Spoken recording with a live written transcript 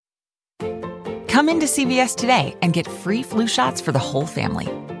Come into CVS today and get free flu shots for the whole family.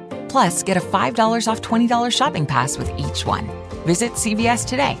 Plus, get a $5 off $20 shopping pass with each one. Visit CVS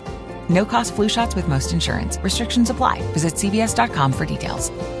today. No cost flu shots with most insurance. Restrictions apply. Visit CVS.com for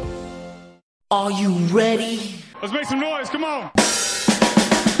details. Are you ready? Let's make some noise. Come on.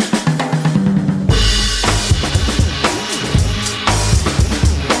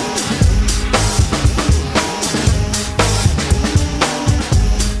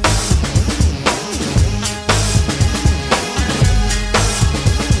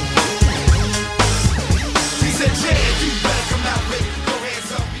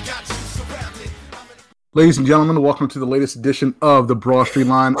 Ladies and gentlemen, welcome to the latest edition of the Broad Street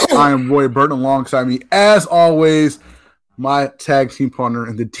Line. I am Roy Burton. Alongside me, as always, my tag team partner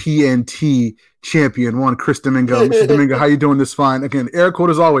and the TNT champion, one Chris Domingo. Mr. Domingo, how you doing this fine? Again, air quote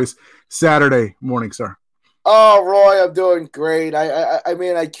as always, Saturday morning, sir. Oh, Roy, I'm doing great. I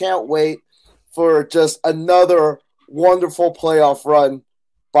mean, I can't wait for just another wonderful playoff run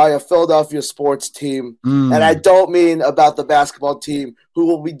by a Philadelphia sports team. And I don't mean about the basketball team who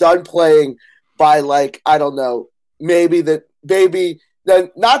will be done playing by, like, I don't know, not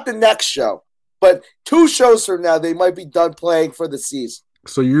the next show, but 2 shows from now, they might be done playing for the season.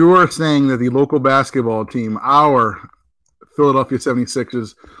 So you are saying that the local basketball team, our Philadelphia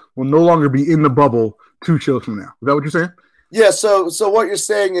 76ers, will no longer be in the bubble 2 shows from now. Is that what you're saying? Yeah, so what you're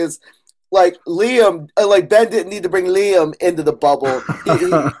saying is, like, Liam, like, Ben didn't need to bring Liam into the bubble.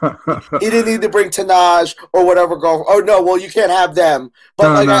 He didn't need to bring Tanaj or whatever girl. Oh, no, well, you can't have them.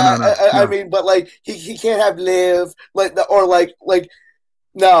 But, no. I mean, but, like, he can't have Liv.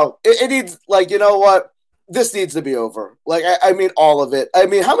 No. It needs, like, you know what? This needs to be over. Like, I mean, all of it. I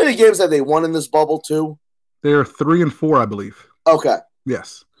mean, how many games have they won in this bubble, too? They're 3-4, I believe. Okay.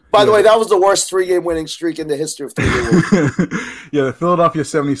 Yes. By the way, that was the worst 3-game winning streak in the history of 3-game winning. Yeah, the Philadelphia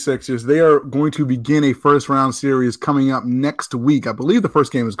 76ers, they are going to begin a first-round series coming up next week. I believe the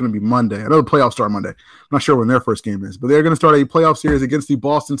first game is going to be Monday. I know the playoffs start Monday. I'm not sure when their first game is. But they're going to start a playoff series against the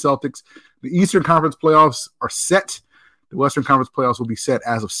Boston Celtics. The Eastern Conference playoffs are set. The Western Conference playoffs will be set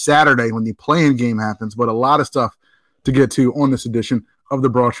as of Saturday when the play-in game happens. But a lot of stuff to get to on this edition of the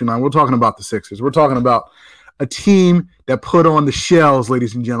Broad Street Line. We're talking about the Sixers. We're talking about a team that put on the shells,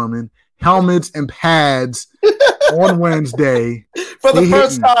 ladies and gentlemen, helmets and pads on Wednesday. For the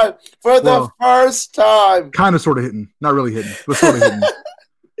first time. Kind of sort of hitting. Not really hitting, but sort of hitting.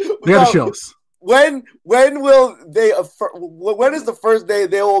 They had the shells. When is the first day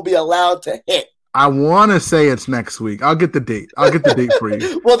they will be allowed to hit? I want to say it's next week. I'll get the date. For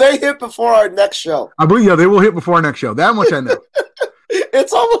you. Will they hit before our next show? I believe, they will hit before our next show. That much I know.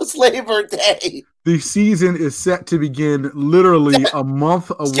 It's almost Labor Day. The season is set to begin literally a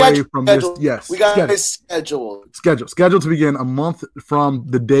month away from this. Yes, we got it scheduled. Scheduled to begin a month from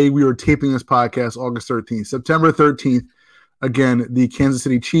the day we are taping this podcast, August 13th. September 13th, again, the Kansas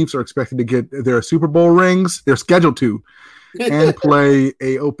City Chiefs are expected to get their Super Bowl rings. They're scheduled to and play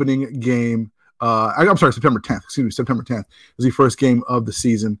a opening game. I'm sorry, September 10th. Excuse me, September 10th is the first game of the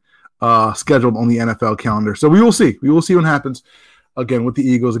season scheduled on the NFL calendar. So we will see. We will see what happens. Again, with the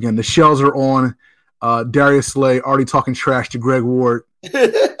Eagles, again, the shells are on. Darius Slay already talking trash to Greg Ward,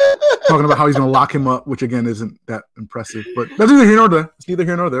 talking about how he's going to lock him up, which, again, isn't that impressive. But that's neither here nor there. It's neither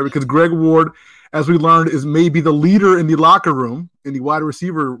here nor there because Greg Ward, as we learned, is maybe the leader in the locker room, in the wide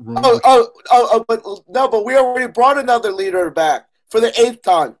receiver room. But we already brought another leader back for the 8th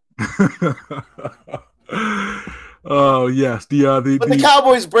time. Oh, yes. The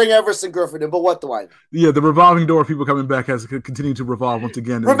Cowboys bring Everson Griffin in, but what do I know? Yeah, the revolving door of people coming back has continued to revolve once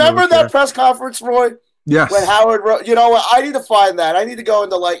again. Remember that press conference, Roy? Yes. When Howard wrote, you know what? I need to find that. I need to go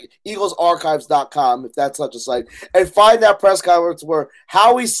into, like, EaglesArchives.com, if that's such a site, and find that press conference where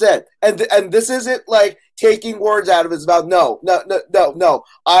Howie said, and this isn't, like, taking words out of his mouth. No.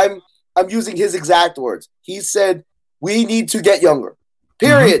 I'm using his exact words. He said, we need to get younger.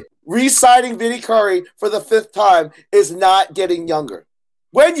 Period. Mm-hmm. Re-signing Vinny Curry for the 5th time is not getting younger.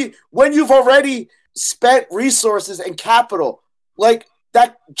 When you've already spent resources and capital, like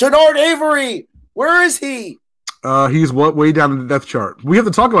that Jannard Avery, where is he? He's way down in the depth chart. We have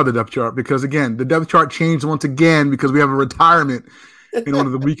to talk about the depth chart because, again, the depth chart changed once again because we have a retirement in one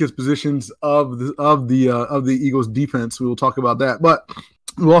of the weakest positions of the Eagles defense. We will talk about that, but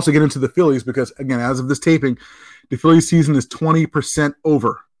we'll also get into the Phillies because, again, as of this taping, the Phillies season is 20%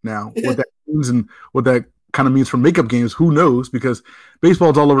 over. Now, what that means and what that kind of means for makeup games, who knows? Because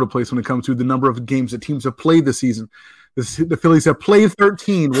baseball is all over the place when it comes to the number of games that teams have played this season. The Phillies have played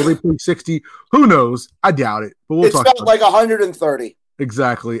 13. Will they play 60? Who knows? I doubt it. But it's felt like 130.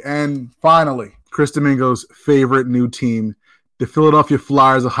 Exactly. And finally, Chris Domingo's favorite new team, the Philadelphia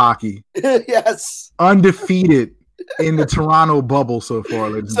Flyers of hockey. Yes. Undefeated in the Toronto bubble so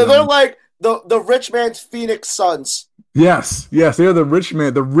far. So they're like the rich man's Phoenix Suns. Yes, they're the rich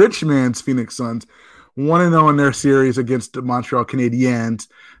man's Phoenix Suns. 1-0 in their series against the Montreal Canadiens.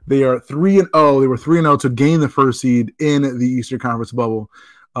 They are 3-0. They were 3-0 to gain the first seed in the Eastern Conference bubble.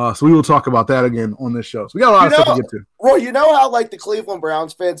 So we will talk about that again on this show. So we got a lot of stuff to get to. Roy, you know how like the Cleveland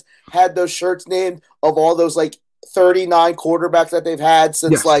Browns fans had those shirts named of all those like 39 quarterbacks that they've had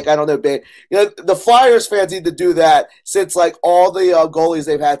since like, I don't know, the Flyers fans need to do that since like all the goalies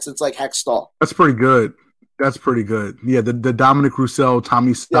they've had since like Hextall. That's pretty good. Yeah, the Dominic Rousseau,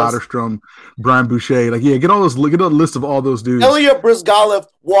 Tommy Soderstrom, Brian Boucher. Like, yeah, get a list of all those dudes. Ilya Bryzgalov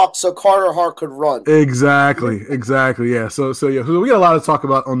walked so Carter Hart could run. Exactly. Yeah. So we got a lot to talk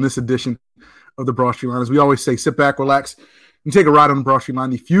about on this edition of the Broad Street Line. As we always say, sit back, relax, and take a ride on the Broad Street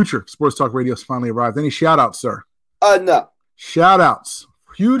Line. The future Sports Talk Radio has finally arrived. Any shout-outs, sir? No. Shout-outs.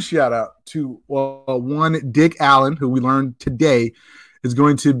 Huge shout-out to one Dick Allen, who we learned today is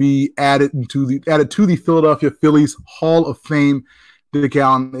going to be added to the Philadelphia Phillies Hall of Fame. Dick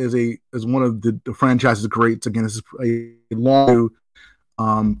Allen is one of the franchise's greats. Again, this is a long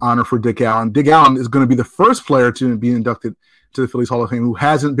honor for Dick Allen. Dick Allen is going to be the first player to be inducted to the Phillies Hall of Fame who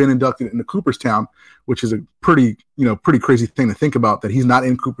hasn't been inducted into Cooperstown, which is a pretty crazy thing to think about that he's not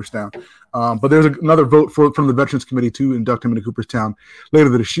in Cooperstown. But there's another vote from the Veterans Committee to induct him into Cooperstown later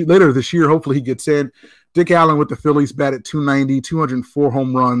this year. Hopefully he gets in. Dick Allen with the Phillies batted .290, 204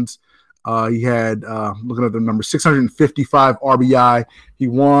 home runs. He had, looking at the numbers, 655 RBI. He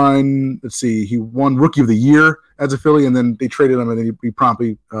won Rookie of the Year as a Philly, and then they traded him, and then he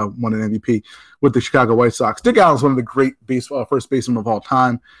promptly won an MVP with the Chicago White Sox. Dick Allen's one of the great first basemen of all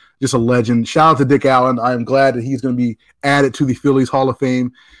time, just a legend. Shout out to Dick Allen. I am glad that he's going to be added to the Phillies Hall of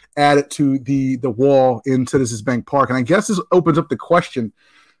Fame, added to the wall in Citizens Bank Park. And I guess this opens up the question,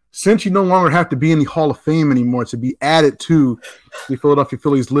 since you no longer have to be in the Hall of Fame anymore to be added to the Philadelphia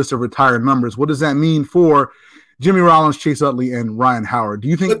Phillies list of retired members, what does that mean for Jimmy Rollins, Chase Utley, and Ryan Howard? Do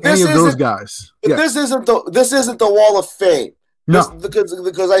you think any of those guys? This isn't the Wall of Fame. No,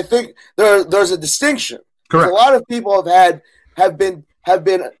 because I think there's a distinction. Correct. A lot of people have been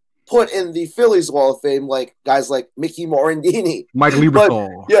put in the Phillies Wall of Fame, like guys like Mickey Morandini, Mike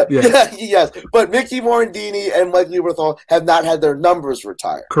Lieberthal. Yes. But Mickey Morandini and Mike Lieberthal have not had their numbers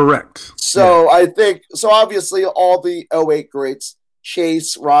retired. Correct. So I think obviously all the 08 greats,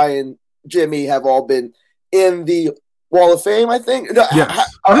 Chase, Ryan, Jimmy, have all been in the Wall of Fame, I think.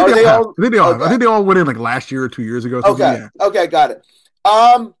 Yes. I think they all went in like last year or 2 years ago. Okay, got it.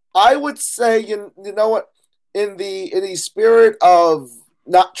 I would say you know what, in the spirit of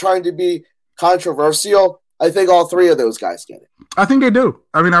not trying to be controversial, I think all three of those guys get it. I think they do.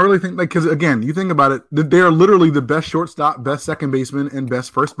 I mean, I really think, because again, you think about it, they are literally the best shortstop, best second baseman, and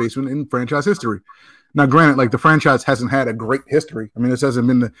best first baseman in franchise history. Now, granted, the franchise hasn't had a great history. I mean, this hasn't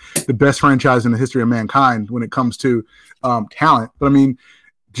been the best franchise in the history of mankind when it comes to talent. But I mean,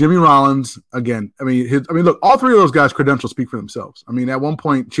 Jimmy Rollins, again, look, all three of those guys' credentials speak for themselves. I mean, at one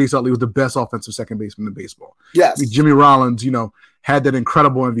point, Chase Utley was the best offensive second baseman in baseball. Yes. I mean, Jimmy Rollins, had that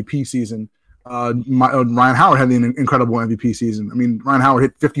incredible MVP season. Ryan Howard had an incredible MVP season. I mean, Ryan Howard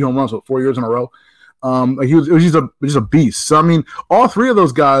hit 50 home runs 4 years in a row. It was just a beast. So, I mean, all three of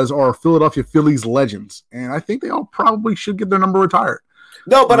those guys are Philadelphia Phillies legends, and I think they all probably should get their number retired.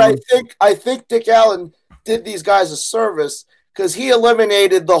 No, but I think Dick Allen did these guys a service because he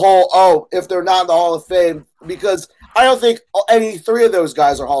eliminated the whole, if they're not in the Hall of Fame, because I don't think any three of those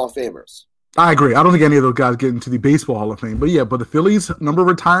guys are Hall of Famers. I agree. I don't think any of those guys get into the Baseball Hall of Fame. But the Phillies number of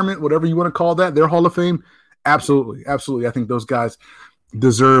retirement, whatever you want to call that, their Hall of Fame, absolutely. Absolutely. I think those guys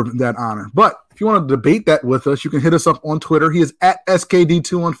deserve that honor. But if you want to debate that with us, you can hit us up on Twitter. He is at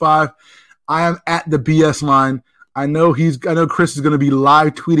SKD215. I am at the BS Line. I know Chris is going to be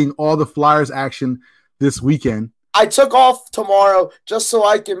live tweeting all the Flyers action this weekend. I took off tomorrow just so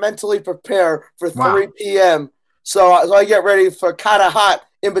I can mentally prepare for 3 p.m. So I get ready for kind of hot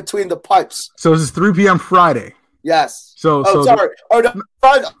in between the pipes. So this is 3 p.m. Friday. Yes. Sorry.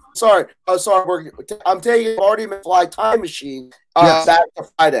 Friday. Sorry. I'm taking Marty McFly time machine back to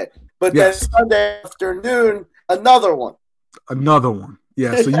Friday. But then Sunday afternoon, another one.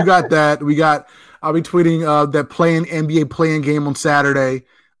 Yeah. So you got that. I'll be tweeting that NBA play-in game on Saturday.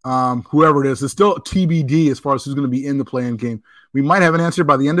 Whoever it is, it's still TBD as far as who's going to be in the play-in game. We might have an answer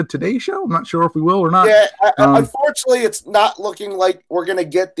by the end of today's show. I'm not sure if we will or not. Yeah, unfortunately, it's not looking like we're going to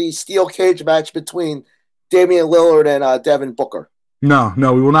get the steel cage match between Damian Lillard and Devin Booker. No,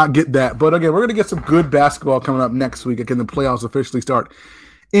 we will not get that. But again, we're going to get some good basketball coming up next week. Again, the playoffs officially start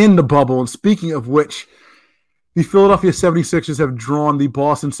in the bubble. And speaking of which, the Philadelphia 76ers have drawn the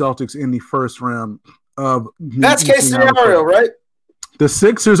Boston Celtics in the first round of That's case scenario, right? The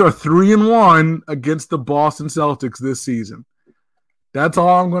Sixers are 3-1 against the Boston Celtics this season. That's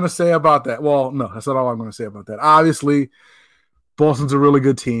all I'm going to say about that. Well, no, that's not all I'm going to say about that. Obviously, Boston's a really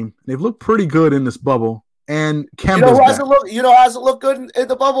good team. They've looked pretty good in this bubble. And Kemba's back. Who hasn't looked good in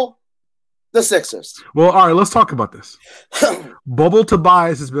the bubble? The Sixers. Well, all right, let's talk about this. Bubble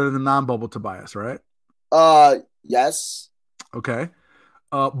Tobias is better than non-bubble Tobias, right? Yes. Okay.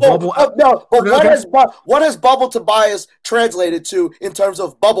 What has Bubble Tobias translated to in terms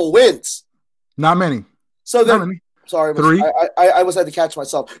of bubble wins? Not many. So then, Not many. Sorry, 3. I was had to catch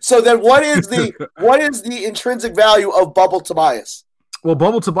myself. So then, what is the intrinsic value of Bubble Tobias? Well,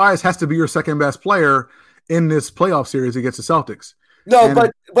 Bubble Tobias has to be your second best player in this playoff series against the Celtics. No,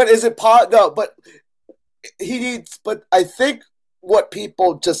 but is it no? But he needs. But I think what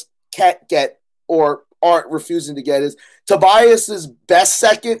people just can't get or aren't refusing to get is Tobias's best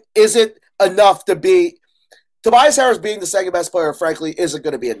second isn't enough to be. Tobias Harris being the second best player, frankly, isn't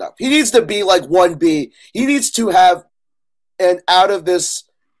going to be enough. He needs to be like 1B. He needs to have an out of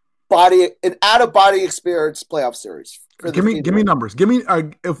body experience playoff series. Give me numbers. Give me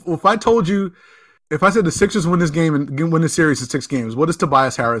if I told you, if I said the Sixers win this game and win the series in 6 games, what does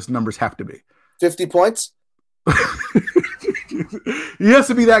Tobias Harris numbers have to be? 50 points. He has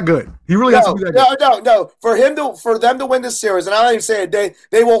to be that good. He really has to be that good. No. For them to win this series, and I'm not even saying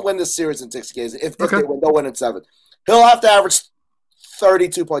they won't win this series in 6 games. If they win, they'll win in 7. He'll have to average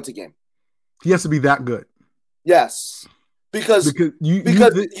 32 points a game. He has to be that good. Yes, because do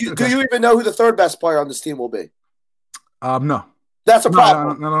you even know who the third best player on this team will be? No. That's a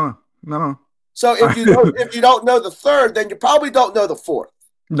problem. No. So if you don't know the third, then you probably don't know the fourth.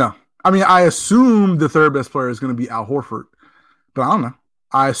 No. I mean, I assume the third best player is going to be Al Horford, but I don't know.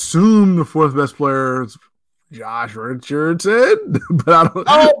 I assume the fourth best player is Josh Richardson, but I don't.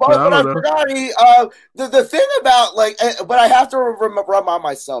 I forgot the thing about but I have to remind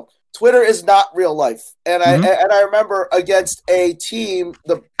myself. Twitter is not real life, and I remember against a team,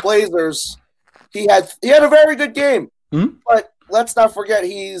 the Blazers, he had a very good game, but let's not forget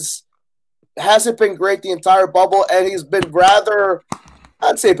hasn't been great the entire bubble, and he's been rather.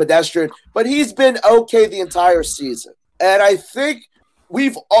 I'd say pedestrian, but he's been okay the entire season. And I think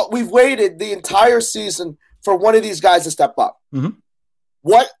we've waited the entire season for one of these guys to step up. Mm-hmm.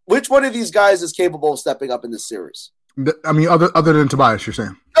 Which one of these guys is capable of stepping up in this series? I mean, other than Tobias, you're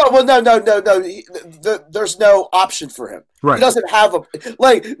saying? No. There's no option for him. Right. He doesn't have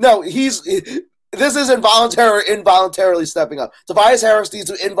this is involuntarily stepping up. Tobias Harris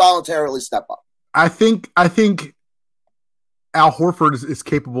needs to involuntarily step up. I think Al Horford is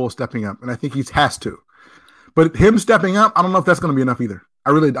capable of stepping up, and I think he has to. But him stepping up, I don't know if that's going to be enough either.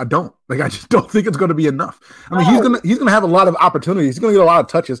 I don't. I just don't think it's going to be enough. I mean, he's going to have a lot of opportunities. He's going to get a lot of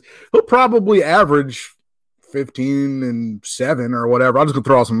touches. He'll probably average 15 and 7 or whatever. I'm just going to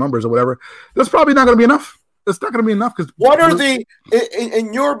throw out some numbers or whatever. That's probably not going to be enough. It's not going to be enough because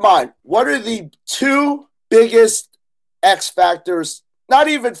in your mind, what are the 2 biggest X factors? Not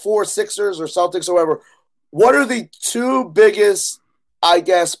even for Sixers or Celtics or whatever. What are the 2 biggest, I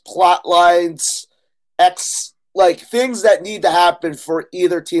guess, plot lines, things that need to happen for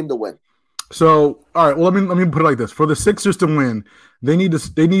either team to win? So, all right. Well, let me put it like this: for the Sixers to win, they need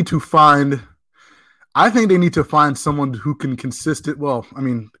to find. I think they need to find someone who can consistent. Well, I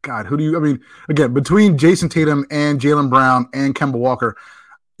mean, God, who do you? I mean, again, between Jason Tatum and Jaylen Brown and Kemba Walker,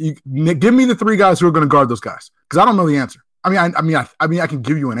 give me the 3 guys who are going to guard those guys because I don't know the answer. I mean, I can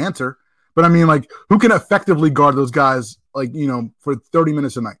give you an answer. But I mean, who can effectively guard those guys, for 30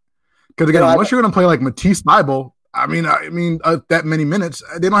 minutes a night? Because again, unless you're going to play like Matisse Thybulle, that many minutes,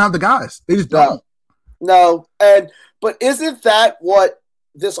 they don't have the guys. They just don't. No, but isn't that what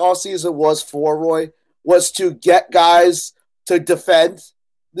this offseason was for, Roy? Was to get guys to defend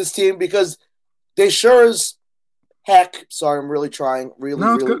this team because they sure as heck. Sorry, I'm really trying,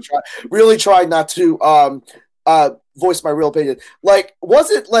 really trying not to voice my real opinion. Was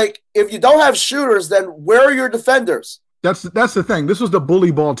it if you don't have shooters, then where are your defenders? That's the thing. This was the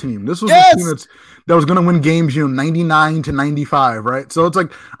bully ball team. This was the team that was going to win games, 99-95, right? So it's all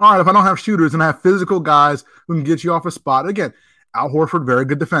right, if I don't have shooters and I have physical guys who can get you off a spot, again, Al Horford, very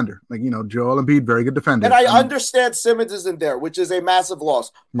good defender. Joel Embiid, very good defender. And I understand Simmons isn't there, which is a massive loss.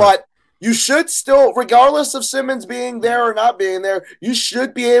 Right. But you should still, regardless of Simmons being there or not being there, you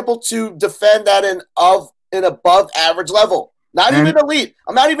should be able to defend at an above average level. Not even elite.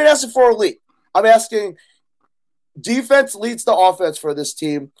 I'm not even asking for elite. I'm asking defense leads to offense for this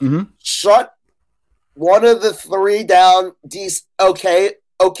team. Mm-hmm. Shut one of the 3 down okayly.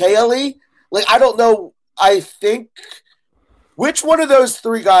 I don't know. I think which one of those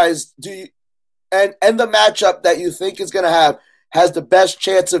three guys do you and the matchup that you think is going to has the best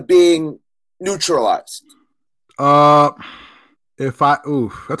chance of being neutralized? That's a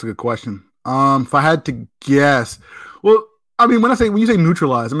good question. If I had to guess, well, I mean, when you say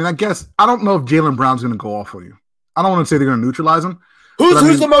neutralize, I mean, I guess I don't know if Jaylen Brown's going to go off on you. I don't want to say they're going to neutralize him.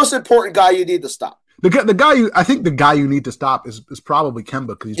 Who's the most important guy you need to stop? The guy you need to stop is probably Kemba,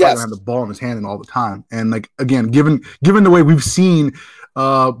 because he's probably going to have the ball in his hand all the time. And like, again, given the way we've seen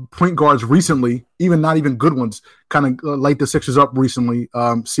point guards recently, not even good ones, kind of light the Sixers up recently.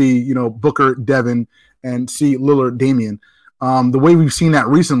 See, Booker, Devin, and see Lillard, Damian. The way we've seen that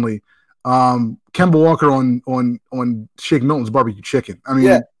recently, Kemba Walker on Shake Milton's barbecue chicken. I mean,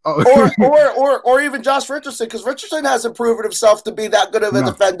 yeah. or even Josh Richardson, because Richardson hasn't proven himself to be that good of a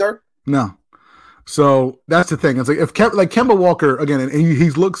defender. No. So that's the thing. It's like if Kemba Walker again, and he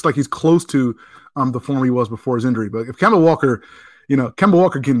looks like he's close to the form he was before his injury. But if Kemba Walker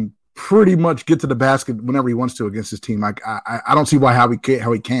can pretty much get to the basket whenever he wants to against his team. Like I don't see how he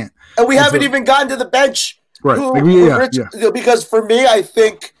can't. And we haven't even gotten to the bench, right? Because for me, I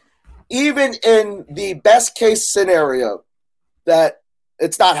think even in the best case scenario that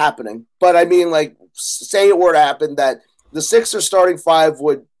it's not happening, but I mean, like, say it were to happen that the Sixers starting five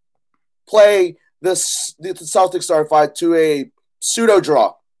would play the Celtics starting five to a pseudo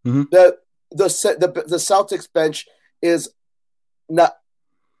draw. Mm-hmm. The Celtics bench is not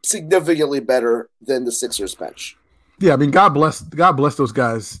significantly better than the Sixers bench. Yeah, I mean, God bless those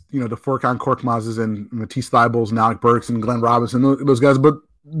guys. The Furkan Korkmazes and Matisse Thybulles and Alec Burks and Glenn Robinson, those guys. But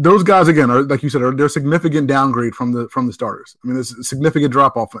those guys again are, like you said, they're a significant downgrade from the starters. I mean, there's a significant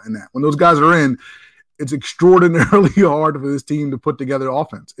drop off in that. When those guys are in, it's extraordinarily hard for this team to put together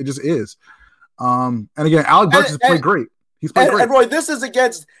offense. It just is. And again, Alec Burks has played great. He's played great. And Roy, this is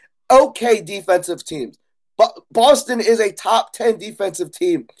against okay defensive teams. But Boston is a top 10 defensive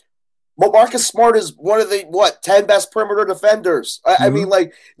team. Marcus Smart is one of the 10 best perimeter defenders. I mean,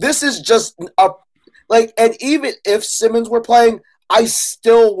 like, this is just and even if Simmons were playing, I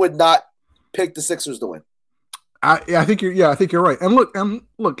still would not pick the Sixers to win. I think you're right. And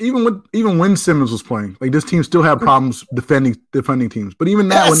look, even when Simmons was playing, like, this team still had problems defending teams. But even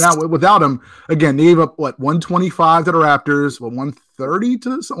now, without him, again, they gave up 125 to the Raptors, 130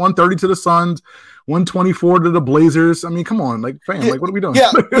 to the Suns, 124 to the Blazers. I mean, come on, like, fam, like, what are we doing?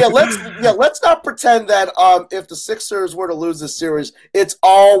 Let's not pretend that if the Sixers were to lose this series, it's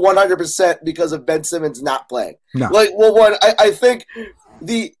all 100% because of Ben Simmons not playing. No. I think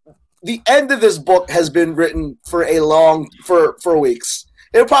the end of this book has been written for weeks.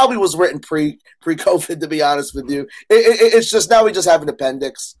 It probably was written pre-COVID, to be honest with you. It's just now we just have an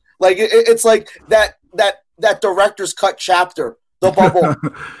appendix. Like it's like that director's cut chapter, the bubble.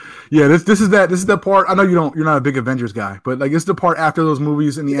 Yeah, this is that part. I know you're not a big Avengers guy, but like, it's the part after those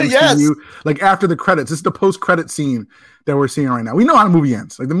movies in the MCU, yes. Like after the credits. This is the post-credit scene that we're seeing right now. We know how the movie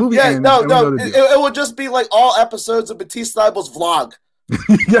ends. Like, the movie ends. It will just be like all episodes of Matisse Thybulles' vlog.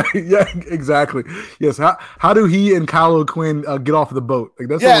 yeah, exactly. Yes. How do he and Kyle O'Quinn get off of the boat? Like,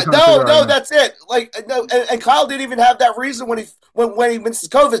 that's that's it. Like, no, and Kyle didn't even have that reason when he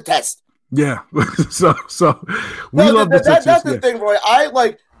missed the COVID test. Yeah. so we love the Sixers. That's the thing, Roy. I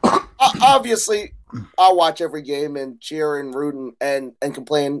like. Obviously, I'll watch every game and cheer and root and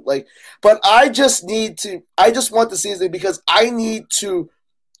complain. Like, but I just want the season, because I need to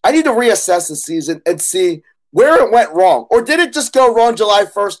reassess the season and see where it went wrong. Or did it just go wrong July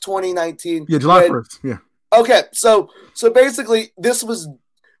 1st, 2019? Yeah, July 1st, yeah. Okay, so basically this was,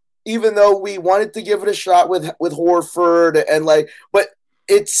 even though we wanted to give it a shot with Horford and like, but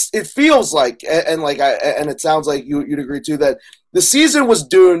it feels like, and it sounds like you'd agree too, that the season was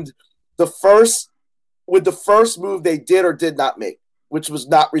doomed with the first move they did or did not make, which was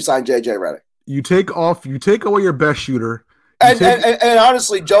not re-sign JJ Redick. You take away your best shooter. And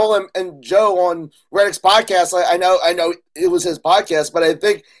honestly, Joe on Redick's podcast, I know it was his podcast, but I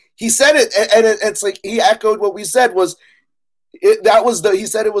think he said it, and it's like he echoed what we said. He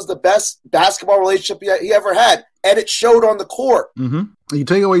said it was the best basketball relationship he ever had, and it showed on the court. Mm-hmm. You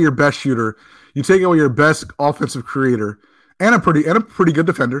take away your best shooter, you take away your best offensive creator, and a pretty good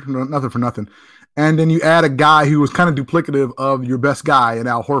defender, nothing for nothing, and then you add a guy who was kind of duplicative of your best guy in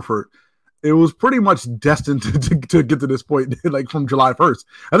Al Horford. It was pretty much destined to get to this point, like from July 1st.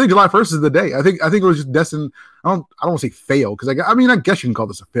 I think July 1st is the day. I think it was just destined. I don't want to say fail, because I guess you can call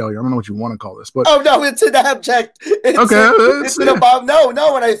this a failure. I don't know what you want to call this, but no, it's an abject. It's an above. No,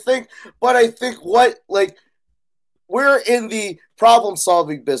 and I think what, like, we're in the problem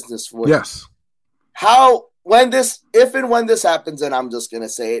solving business for yes. If and when this happens, and I'm just gonna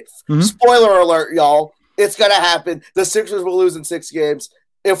say it. Mm-hmm. Spoiler alert, y'all. It's going to happen. The Sixers will lose in 6 games.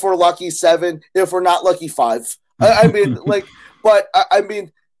 If we're lucky, 7. If we're not lucky, 5. I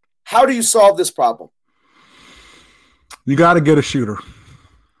mean, how do you solve this problem? You got to get a shooter.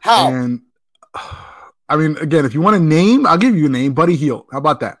 How? And I mean, again, if you want a name, I'll give you a name, Buddy Hield. How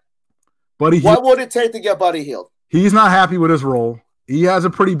about that? Buddy Hield. What would it take to get Buddy Hield? He's not happy with his role. He has a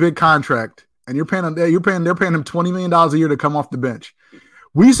pretty big contract, and they're paying him $20 million a year to come off the bench.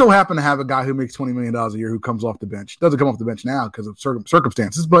 We so happen to have a guy who makes $20 million a year who comes off the bench. Doesn't come off the bench now because of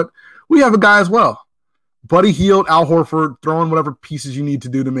circumstances, but we have a guy as well. Buddy Hield, Al Horford, throw in whatever pieces you need to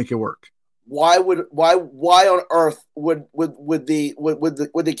do to make it work. Why on earth would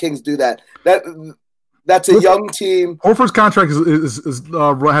the Kings do that? That's a young team. Horford's contract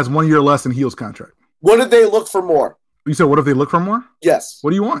has 1 year less than Hield's contract. What did they look for more? You said, what if they look for more? Yes.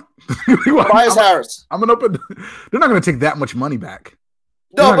 What do you want? Tobias Harris. I'm gonna open. They're not going to take that much money back.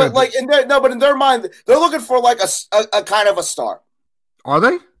 No, but in their mind, they're looking for like a kind of a star. Are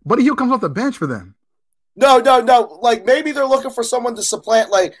they? Buddy Hield comes off the bench for them. No. Like maybe they're looking for someone to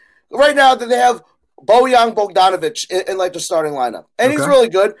supplant. Like right now, that they have Bojan Bogdanovic in like the starting lineup, and he's really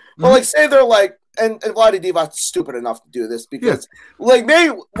good. But like, say they're like, and Vlade Divac's stupid enough to do this because, like,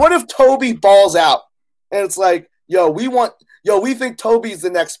 maybe what if Toby balls out and it's like, we think Toby's the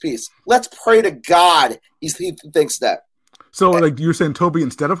next piece. Let's pray to God he thinks that. So, like, you're saying Toby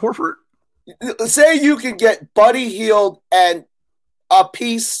instead of Horford? Say you can get Buddy Hield and a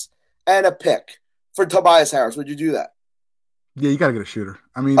piece and a pick for Tobias Harris. Would you do that? Yeah, you got to get a shooter.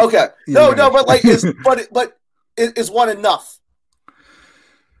 I mean, okay. No, but like, is one enough?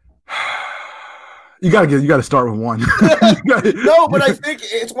 You got to start with one. No, but I think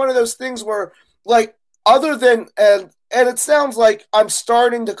it's one of those things where, like, other than and it sounds like I'm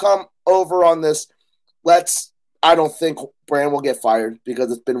starting to come over on this. I don't think Brand will get fired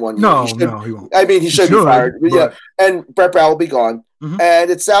because it's been 1 year. No, he won't. I mean, he should be fired. But yeah, and Brett Brown will be gone. Mm-hmm.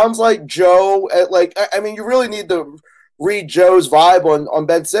 And it sounds like Joe. You really need to read Joe's vibe on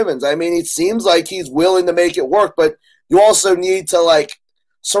Ben Simmons. I mean, it seems like he's willing to make it work, but you also need to like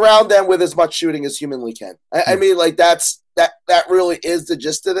surround them with as much shooting as humanly can. I mean, like that really is the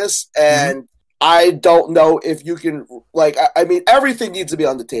gist of this. And I don't know if you can, like, I mean, everything needs to be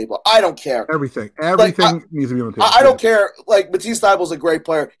on the table. I don't care. Everything needs to be on the table. I don't care. Like, Matisse Thybulle's a great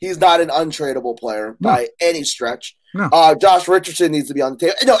player. He's not an untradeable player by any stretch. No. Josh Richardson needs to be on the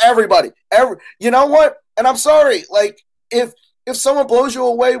table. No, everybody. You know what? And I'm sorry. Like, if someone blows you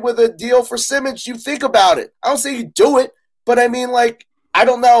away with a deal for Simmons, you think about it. I don't say you do it, but I mean, like, I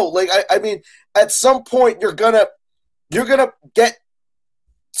don't know. Like, I mean, at some point you're gonna get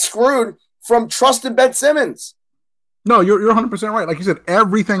screwed from trusting Ben Simmons. No, you're 100% right. Like you said,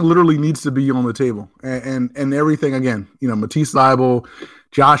 everything literally needs to be on the table, and everything again. Matisse Thybulle,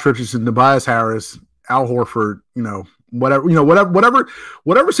 Josh Richardson, Tobias Harris, Al Horford.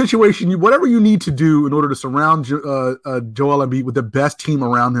 Whatever situation, whatever you need to do in order to surround Joel Embiid with the best team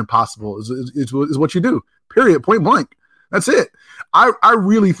around him possible is what you do. Period. Point blank. That's it. I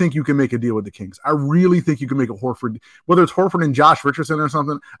really think you can make a deal with the Kings. I really think you can make a Horford, whether it's Horford and Josh Richardson or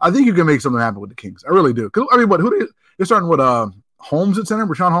something. I think you can make something happen with the Kings. I really do. I mean, they're starting with Holmes at center,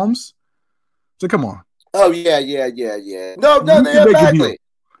 Rashawn Holmes. So come on. Oh yeah. No, they have Bagley.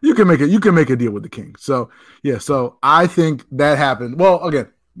 You can make a deal with the Kings. So yeah, so I think that happened. Well, again,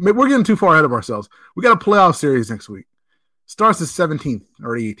 we're getting too far ahead of ourselves. We got a playoff series next week. Starts the 17th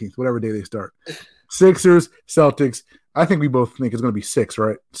or 18th, whatever day they start. Sixers, Celtics. I think we both think it's going to be 6,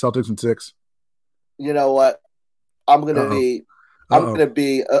 right? Celtics and 6. You know what? I'm going to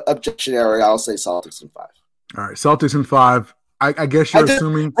be objectionary. I'll say Celtics in 5. All right, Celtics in 5. I guess you're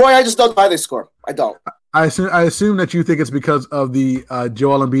assuming. Roy, I just don't know how they score. I don't. I assume that you think it's because of the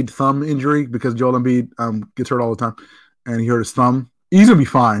Joel Embiid thumb injury, because Joel Embiid gets hurt all the time, and he hurt his thumb. He's gonna be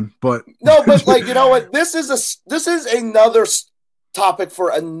fine, but no. But like, you know what? This is another topic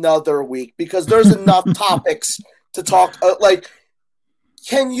for another week because there's enough topics to talk.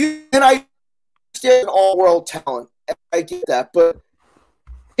 Can I get an all-world talent? I get that, but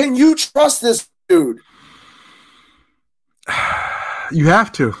can you trust this dude? You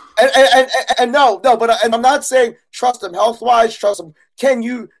have to. And no, but I'm not saying trust him health-wise, trust him. Can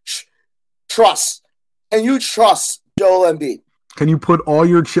you trust? And you trust Joel Embiid? Can you put all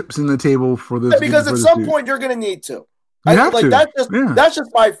your chips in the table for this? Because at some point you're going to need to. That's just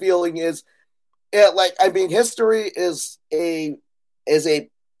my feeling is, history is a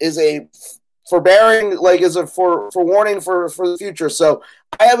forbearing, is a for warning for the future. So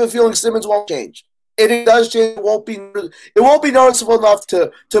I have a feeling Simmons won't change. If it does change, it won't be noticeable enough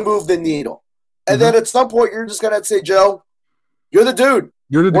to move the needle. And then at some point, you're just gonna say, Joe, you're the dude.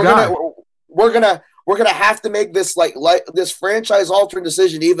 You're the guy. we're gonna have to make this like this franchise altering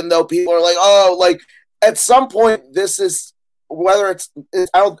decision, even though people are like, oh, like at some point this is whether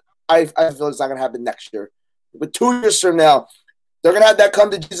I feel it's not gonna happen next year, but 2 years from now, they're gonna have that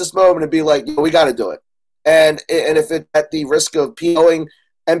come to Jesus moment and be like, we got to do it, and if it's at the risk of POing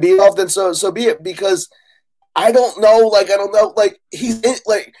and being off, then so be it, because I don't know, like he's in,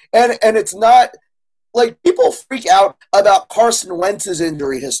 like, and it's not like people freak out about Carson Wentz's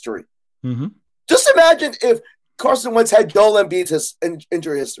injury history. Mm-hmm. Just imagine if Carson Wentz had Joel Embiid's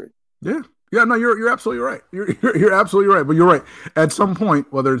injury history. Yeah. Yeah, no, you're absolutely right. You're absolutely right. But you're right. At some point,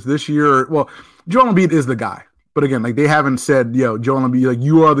 whether it's this year, well, Joel Embiid is the guy. But again, like they haven't said, Joel Embiid, like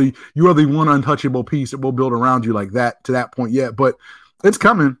you are the one untouchable piece that we'll build around you like that to that point yet. But it's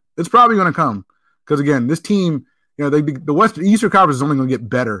coming. It's probably going to come because again, this team, the Eastern Conference is only going to get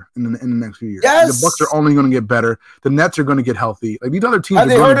better in the next few years. Yes. The Bucks are only going to get better. The Nets are going to get healthy. Like these other teams are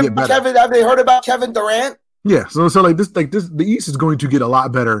going to get better. Have they heard about Kevin Durant? Yeah, so the East is going to get a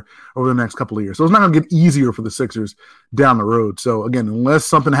lot better over the next couple of years. So it's not going to get easier for the Sixers down the road. So again, unless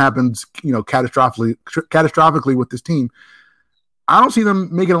something happens, catastrophically with this team, I don't see them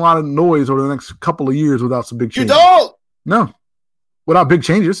making a lot of noise over the next couple of years without some big changes. You don't? No, without big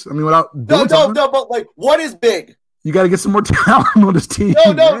changes. I mean, without no. But like, what is big? You got to get some more talent on this team.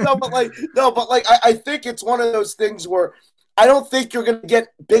 But I think it's one of those things where I don't think you're going to get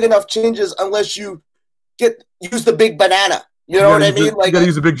big enough changes unless you use the big banana. You know what I mean? You got to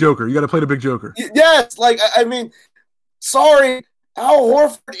use the big joker. You got to play the big joker. Yes. Like, I mean, sorry, Al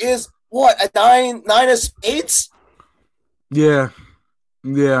Horford is what, a nine of spades? Yeah.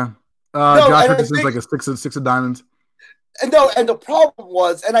 Josh Richardson's like a six of diamonds. And the problem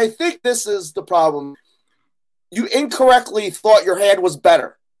was, and I think this is the problem, you incorrectly thought your hand was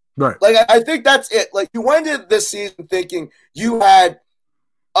better. Right. Like, I think that's it. Like, you went into this season thinking you had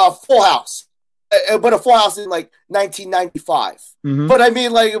a full house. But a full house in like 1995. Mm-hmm. But I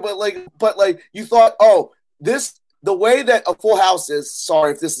mean, but you thought, oh, the way that a full house is.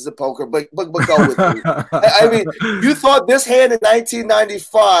 Sorry if this is a poker, but go with me. I mean, you thought this hand in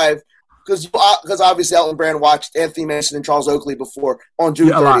 1995 because obviously Elton Brand watched Anthony Mason and Charles Oakley before on June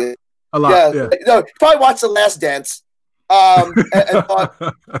 30th. A lot. Yeah. No, he probably watched The Last Dance. And thought,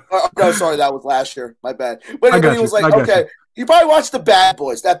 no, sorry, that was last year. My bad. But he was like, okay. You probably watched that Bad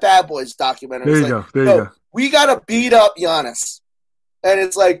Boys documentary. There you go. We got to beat up Giannis. And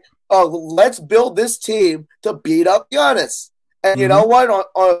it's like, oh, let's build this team to beat up Giannis. And you know what?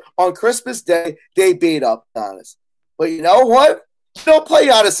 On Christmas Day, they beat up Giannis. But you know what? You don't play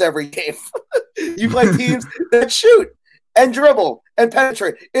Giannis every game. You play teams that shoot and dribble and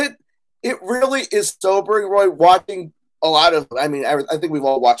penetrate. It really is sobering, Roy, watching a lot of – I mean, I think we've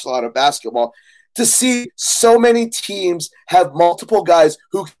all watched a lot of basketball – to see so many teams have multiple guys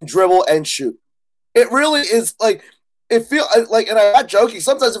who can dribble and shoot. It really is like it feels like, and I'm not joking.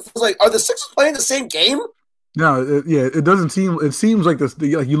 Sometimes it feels like, are the Sixers playing the same game? No, it doesn't seem. It seems like this.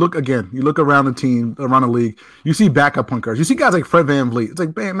 Like you look around the team, around the league. You see backup point guards. You see guys like Fred VanVleet. It's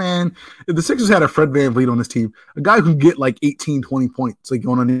like, man, if the Sixers had a Fred VanVleet on this team, a guy who can get like 18, 20 points like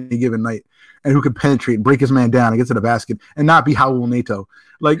on any given night, and who could penetrate and break his man down and get to the basket and not be Raul Neto.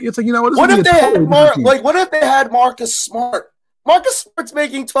 Like it's like, what if they had what if they had Marcus Smart? Marcus Smart's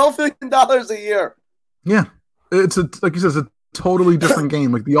making $12 million a year. Yeah, it's like you said, it's a totally different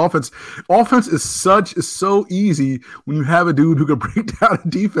game. Like the offense is so easy when you have a dude who can break down a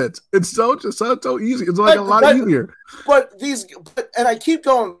defense. It's so easy. It's like a lot easier. But and I keep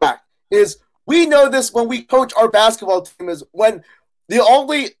going back is we know this when we coach our basketball team is when the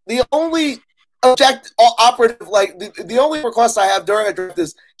only operative, like the only request I have during a draft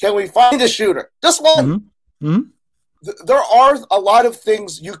is, can we find a shooter? Just one. Mm-hmm. There are a lot of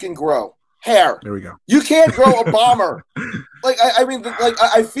things you can grow. Hair. There we go. You can't grow a bomber.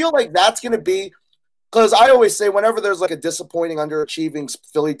 I feel like that's going to be, because I always say whenever there's like a disappointing, underachieving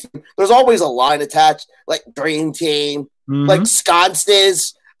Philly team, there's always a line attached, like Dream Team, like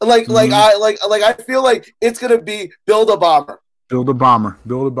Sconces. I feel like it's going to be build a bomber. Build a bomber,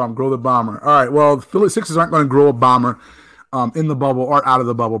 grow the bomber. All right, well, the Philly Sixers aren't going to grow a bomber in the bubble or out of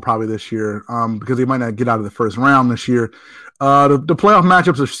the bubble probably this year because they might not get out of the first round this year. The playoff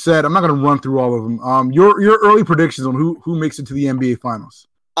matchups are set. I'm not going to run through all of them. Your early predictions on who makes it to the NBA Finals?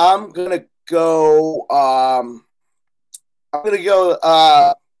 I'm going to go I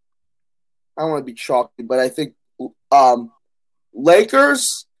don't want to be chalky, but I think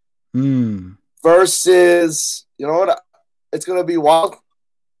Lakers versus, you know what? It's going to be wild.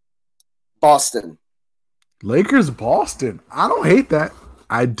 Boston. Lakers, Boston. I don't hate that.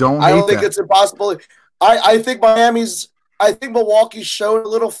 I don't think it's impossible. I think Milwaukee's showed a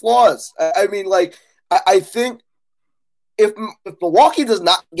little flaws. I mean, like, I think if Milwaukee does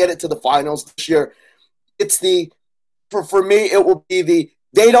not get it to the finals this year, it's for me it will be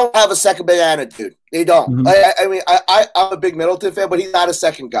they don't have a second banana, dude. They don't. Mm-hmm. I mean, I'm a big Middleton fan, but he's not a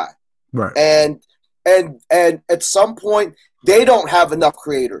second guy. Right. And at some point they don't have enough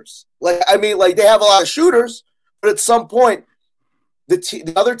creators. Like they have a lot of shooters, but at some point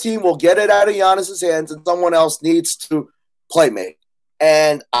the other team will get it out of Giannis's hands, and someone else needs to play make.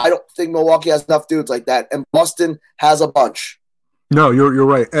 And I don't think Milwaukee has enough dudes like that. And Boston has a bunch. No, you're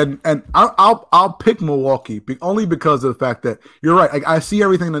right, and I'll pick Milwaukee only because of the fact that you're right. Like, I see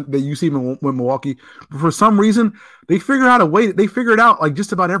everything that you see with Milwaukee, but for some reason they figure out a way. They figure it out like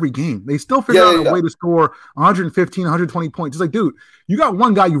just about every game. They still figure out a way to score 115, 120 points. It's like, dude, you got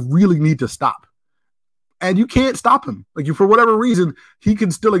one guy you really need to stop. And you can't stop him. Like, for whatever reason, he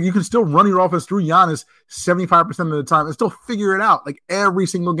can still you can still run your offense through Giannis 75% of the time and still figure it out like every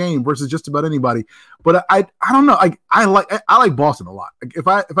single game versus just about anybody. But I don't know. I like Boston a lot. Like,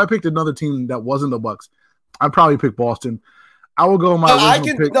 if I picked another team that wasn't the Bucks, I'd probably pick Boston. I will go my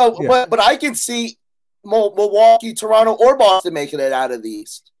original pick. No, yeah. but I can see Milwaukee, Toronto, or Boston making it out of the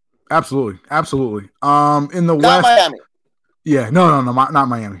East. Absolutely. In the Not West, Miami. Yeah, no, not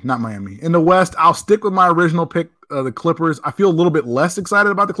Miami. In the West, I'll stick with my original pick, the Clippers. I feel a little bit less excited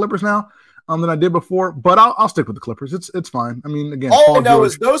about the Clippers now than I did before, but I'll stick with the Clippers. It's fine. I mean, again, all I know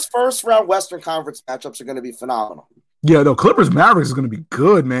is those first round Western Conference matchups are going to be phenomenal. Yeah, no, Clippers Mavericks is going to be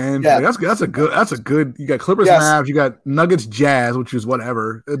good, man. Yeah, like, that's a good. You got Clippers Mavs, you got Nuggets Jazz, which is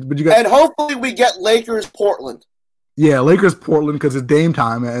whatever, but you got, and hopefully we get Lakers Portland. Yeah, Lakers Portland because it's Dame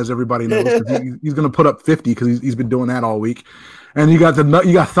time, as everybody knows. He's going to put up 50 because he's been doing that all week. And you got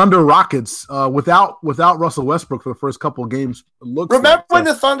Thunder Rockets without Russell Westbrook for the first couple of games. Remember when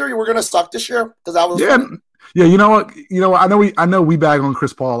the Thunder were going to suck this year? Because that was yeah. You know what? I know we bag on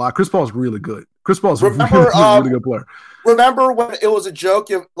Chris Paul a lot. Chris Paul's really good. Chris Paul's really good player. Remember when it was a joke?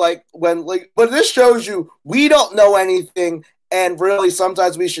 But this shows you we don't know anything. And really,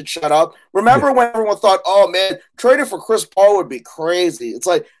 sometimes we should shut up. Remember when everyone thought, "Oh man, trading for Chris Paul would be crazy." It's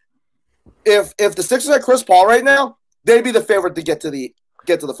like if the Sixers had Chris Paul right now, they'd be the favorite to get to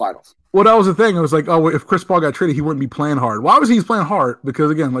the finals. Well, that was the thing. It was like, oh, if Chris Paul got traded, he wouldn't be playing hard. Well, obviously he's playing hard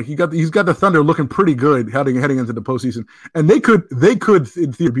because again, like he's got the Thunder looking pretty good heading into the postseason, and they could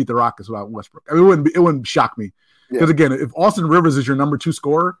in theory beat the Rockets without Westbrook. I mean, it wouldn't shock me because again, if Austin Rivers is your number 2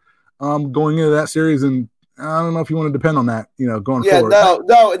 scorer, going into that series, and I don't know if you want to depend on that, going forward.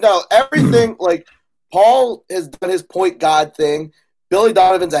 No. Everything like Paul has done his point guard thing. Billy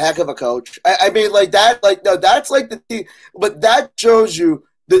Donovan's a heck of a coach. I mean, like that. Like no, that's like the team, but that shows you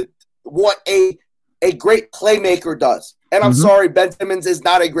what a great playmaker does. And I'm sorry, Ben Simmons is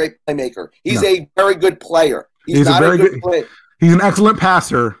not a great playmaker. He's a very good player. He's not a very good player. He's an excellent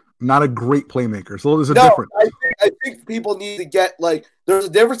passer, not a great playmaker. So there's a difference. I think people need to get there's a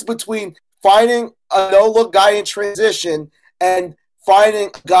difference between finding a no-look guy in transition and finding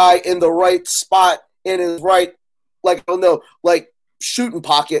a guy in the right spot in his right, shooting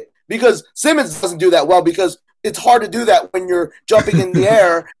pocket. Because Simmons doesn't do that well because it's hard to do that when you're jumping in the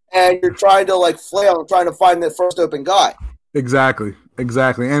air and you're trying to flail and trying to find the first open guy. Exactly.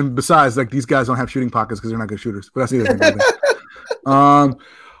 And besides, these guys don't have shooting pockets because they're not good shooters. But that's the other thing.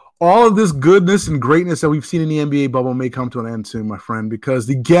 All of this goodness and greatness that we've seen in the NBA bubble may come to an end soon, my friend, because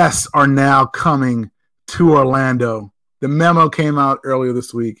the guests are now coming to Orlando. The memo came out earlier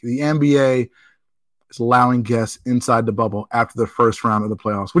this week. The NBA is allowing guests inside the bubble after the first round of the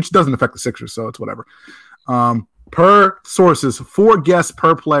playoffs, which doesn't affect the Sixers, so it's whatever. Per sources, 4 guests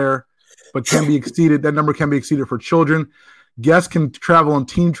per player, but can be exceeded. That number can be exceeded for children. Guests can travel on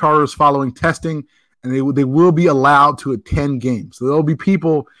team charters following testing, and they will be allowed to attend games. So there will be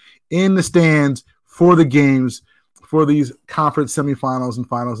people in the stands for the games for these conference semifinals and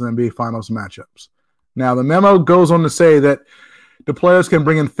finals and NBA finals matchups. Now, the memo goes on to say that the players can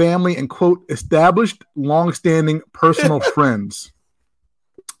bring in family and, quote, established, long-standing personal friends.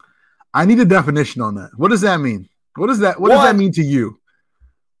 I need a definition on that. What does that mean? What does that mean to you?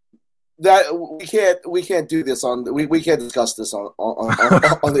 That we can't do this we can't discuss this on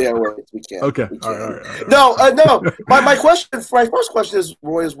the airwaves. We can't. Okay. We can't. All right. No. My first question is,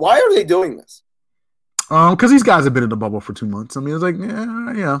 Roy, is why are they doing this? Because these guys have been in the bubble for 2 months. I mean, it's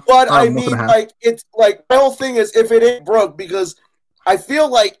yeah. But I mean, it's my whole thing is if it ain't broke, because I feel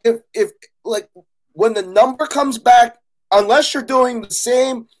like if when the number comes back, unless you're doing the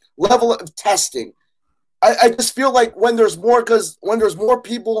same level of testing, I just feel like when there's more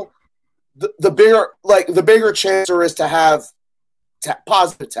people. The bigger chance there is to have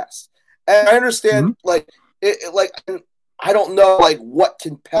positive tests, and I understand. I don't know, like, what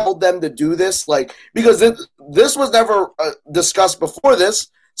compelled them to do this, like, because this was never discussed before this.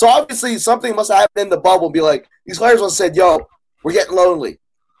 So obviously something must have happened in the bubble. Be like, these players must have said, "Yo, we're getting lonely."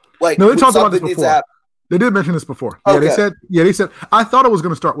 Like, no, they talked about this before. They did mention this before. Okay. Yeah, they said. I thought it was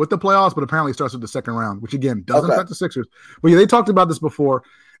going to start with the playoffs, but apparently it starts with the second round, which again doesn't affect the Sixers. But yeah, they talked about this before,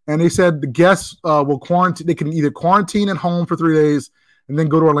 and they said the guests will quarantine. They can either quarantine at home for 3 days and then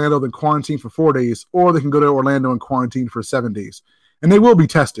go to Orlando, then quarantine for 4 days, or they can go to Orlando and quarantine for 7 days, and they will be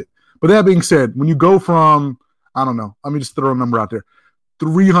tested. But that being said, when you go from, I don't know, let me just throw a number out there,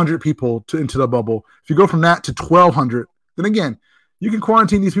 300 people into the bubble. If you go from that to 1,200, then again, you can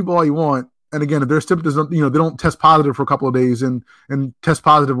quarantine these people all you want. And again, if their symptoms, they don't test positive for a couple of days and test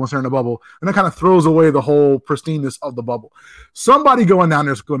positive once they're in the bubble, and that kind of throws away the whole pristineness of the bubble. Somebody going down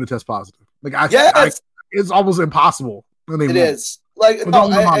there is going to test positive. Like, it's almost impossible. It is. Like, no,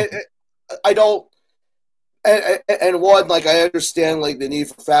 I don't. And one, like, I understand, like, the need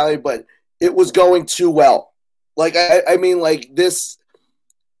for family, but it was going too well. Like, I mean, like, this,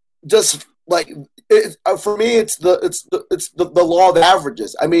 just like, for me, it's the law of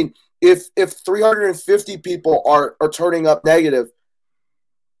averages. I mean, if 350 people are turning up negative,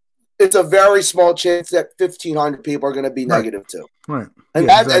 it's a very small chance that 1,500 people are going to be negative too. Right. And,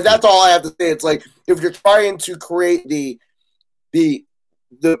 and that's all I have to say. It's like, if you're trying to create the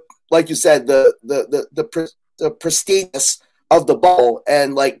like you said, the pristineness of the bubble,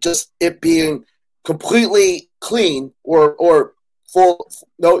 and like just it being completely clean or full,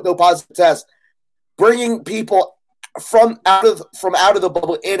 no positive test, bringing people from out of the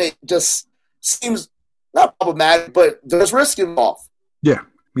bubble in, it just seems not problematic, but there's risk involved. Yeah.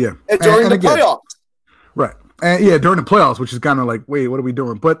 And during the playoffs. Right. And yeah, during the playoffs, which is kind of like, wait, what are we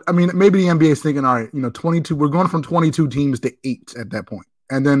doing? But I mean, maybe the NBA is thinking, all right, 22, we're going from 22 teams to 8 at that point.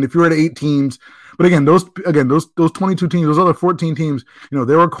 And then if you're at 8 teams, but again, those 22 teams, those other 14 teams, they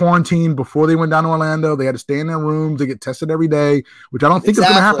were quarantined before they went down to Orlando. They had to stay in their rooms. They get tested every day, which I don't think is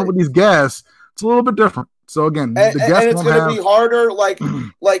going to happen with these guests. It's a little bit different. So again, the guests and it's going to be harder. Like,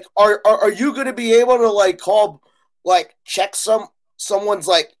 are you going to be able to like call, like, check someone's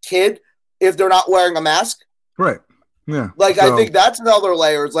like kid if they're not wearing a mask? Right. Yeah. Like, I think that's another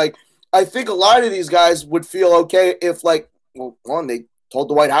layer. It's like, I think a lot of these guys would feel okay if, like, well, one, they told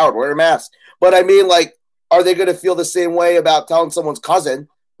Dwight Howard, wear a mask. But I mean, like, are they going to feel the same way about telling someone's cousin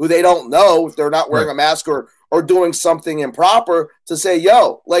who they don't know if they're not wearing a mask or doing something improper to say,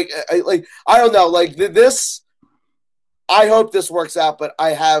 yo, I don't know, like this, I hope this works out, but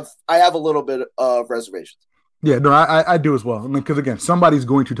I have a little bit of reservations. Yeah, no, I do as well. I mean, because again, somebody's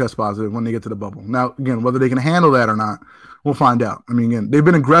going to test positive when they get to the bubble. Now, again, whether they can handle that or not, we'll find out. I mean, again, they've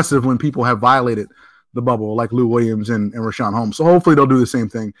been aggressive when people have violated the bubble, like Lou Williams and Rashawn Holmes. So hopefully they'll do the same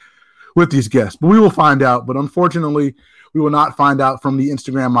thing with these guests. But we will find out. But unfortunately, we will not find out from the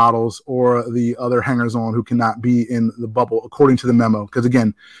Instagram models or the other hangers-on who cannot be in the bubble, according to the memo. Because,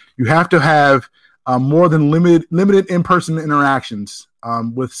 again, you have to have more than limited in-person interactions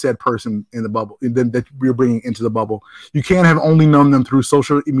with said person in the bubble that we're bringing into the bubble. You can't have only known them through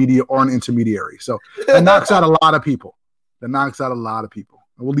social media or an intermediary. So that knocks out a lot of people.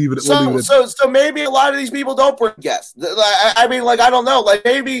 We'll leave it. So maybe a lot of these people don't bring guests. I mean, like, I don't know. Like,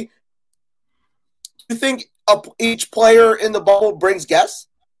 maybe you think each player in the bubble brings guests?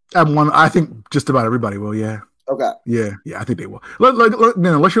 I think just about everybody will. Yeah. Okay. Yeah, I think they will.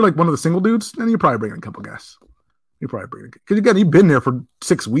 Unless you're like one of the single dudes, then you probably bring in a couple guests. You probably bring it because again, you've been there for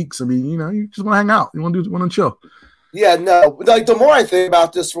 6 weeks. I mean, you just want to hang out. You want to chill. Yeah, no. Like, the more I think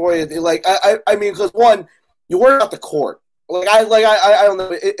about this, Roy, like I mean, because one, you worry about the court. I don't know.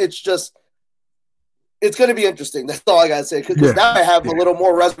 It's just, it's going to be interesting. That's all I got to say. Because now I have a little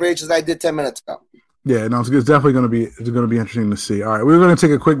more reservations than I did 10 minutes ago. Yeah, no, it's definitely going to be interesting to see. All right, we're going to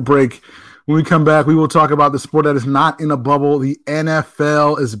take a quick break. When we come back, we will talk about the sport that is not in a bubble. The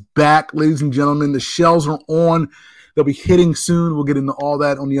NFL is back, ladies and gentlemen. The shells are on. They'll be hitting soon. We'll get into all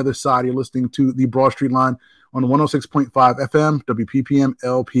that on the other side. You're listening to the Broad Street Line on 106.5 FM, WPPM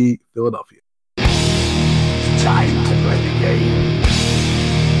LP, Philadelphia. Time to play the game.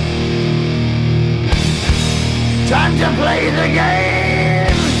 Time to play the game.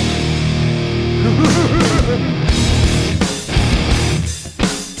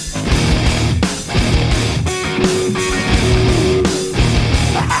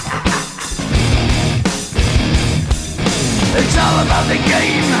 It's all about the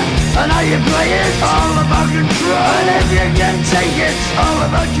game and how you play it. All about control. And if you can take it, all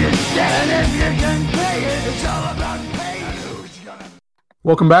about your debt. And if you can pay it, it's all about pain. Who's gonna...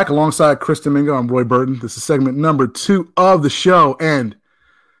 Welcome back. Alongside Chris Domingo, I'm Roy Burton. This is segment number 2 of the show, and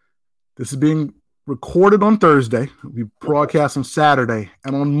this is being recorded on Thursday. We broadcast on Saturday.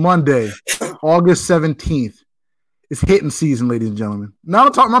 And on Monday, August 17th, it's hitting season, ladies and gentlemen. Now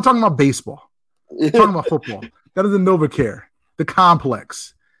I'm not talking about baseball. I'm talking about football. That is the NovaCare, the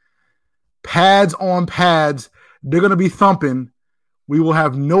complex. Pads on pads. They're going to be thumping. We will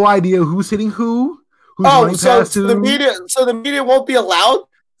have no idea who's hitting who's running past who. So the media won't be allowed?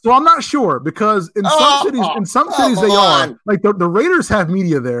 So I'm not sure because in some cities they are. Like the Raiders have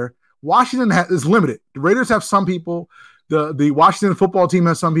media there. Washington is limited. The Raiders have some people. The Washington football team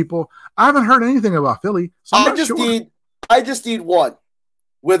has some people. I haven't heard anything about Philly. So I just need one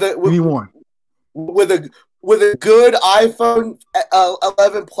with a good iPhone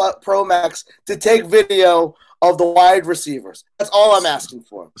 11 Pro Max to take video of the wide receivers. That's all I'm asking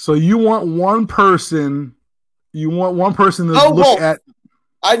for. So you want one person? You want one person to look at?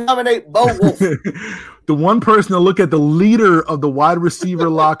 I nominate Bo Wolf. The one person to look at the leader of the wide receiver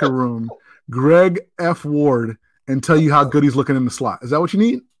locker room, Greg F. Ward, and tell you how good he's looking in the slot. Is that what you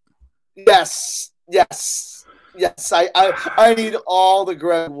need? Yes. I need all the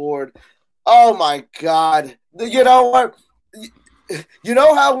Greg Ward. Oh my God! You know what? You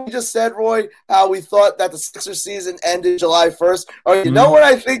know how we just said, Roy, how we thought that the Sixers season ended July 1st? Or you know what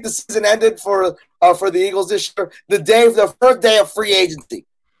I think the season ended for the Eagles this year? The first day of free agency.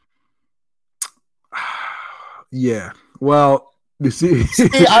 Yeah. Well, you see,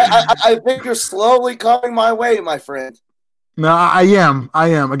 I think you're slowly coming my way, my friend. No, I am.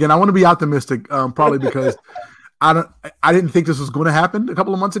 Again, I want to be optimistic, probably because I didn't think this was going to happen a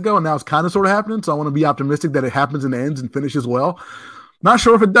couple of months ago, and now it's kind of sort of happening. So I want to be optimistic that it happens and ends and finishes well. Not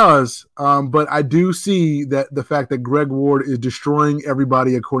sure if it does, but I do see that the fact that Greg Ward is destroying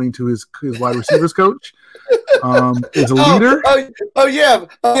everybody according to his wide receivers coach is a leader.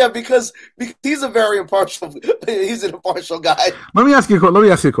 Because he's a very impartial. He's an impartial guy. Let me ask you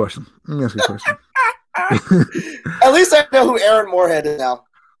a question. At least I know who Aaron Moorhead is now.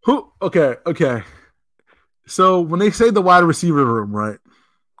 Who? Okay. So when they say the wide receiver room, right?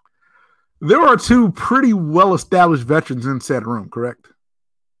 There are two pretty well-established veterans in said room, correct?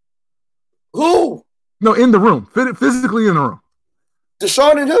 Who? No, in the room, physically in the room.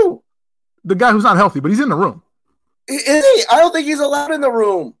 Deshaun and who? The guy who's not healthy, but he's in the room. Is he? I don't think he's allowed in the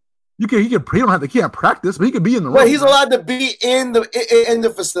room. He can't practice, but he could be in the room. But he's allowed to be in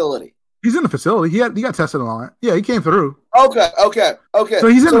the facility. He's in the facility. He got tested and all that. Yeah, he came through. Okay. So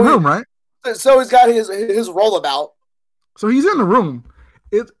he's in the room, right? So he's got his rollabout. So he's in the room.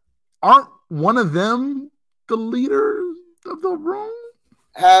 Aren't one of them the leader of the room?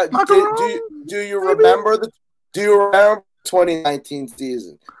 Do you remember the 2019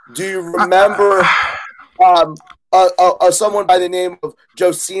 season? Do you remember someone by the name of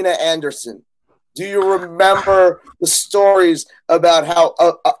Josina Anderson? Do you remember the stories about how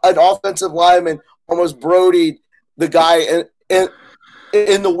an offensive lineman almost brodied the guy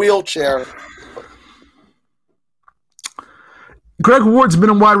in the wheelchair? Greg Ward's been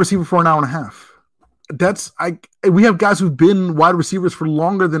a wide receiver for an hour and a half. We have guys who've been wide receivers for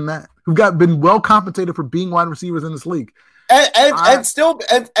longer than that, who've been well compensated for being wide receivers in this league, and still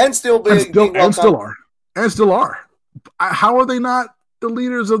are. How are they not the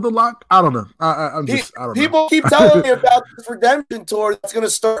leaders of the lock? I don't know. I don't know. People keep telling me about this redemption tour that's going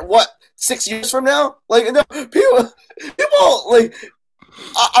to start 6 years from now. People like.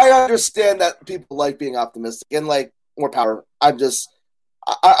 I understand that people like being optimistic and like more power. I'm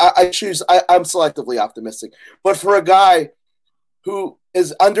selectively optimistic. But for a guy who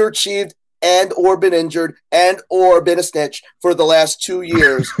is underachieved and or been injured and or been a snitch for the last 2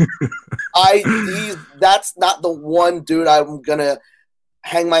 years, that's not the one dude I'm gonna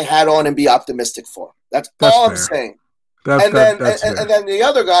hang my hat on and be optimistic for. That's all fair. I'm saying. And then the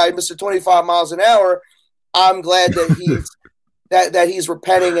other guy, Mr. 25 miles an hour, I'm glad that he's that he's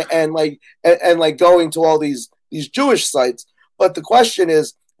repenting and going to all these Jewish sites. But the question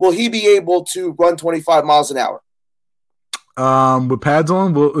is, will he be able to run 25 miles an hour? With pads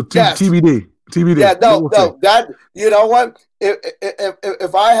on? Yes. TBD. Yeah, no. That, you know what?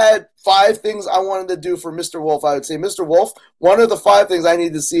 If I had 5 things I wanted to do for Mr. Wolf, I would say, Mr. Wolf, one of the 5 things I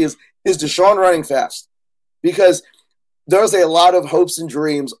need to see is Deshaun running fast, because there's a lot of hopes and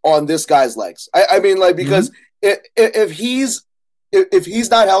dreams on this guy's legs. Because if he's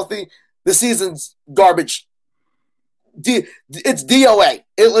not healthy, the season's garbage. It's DOA.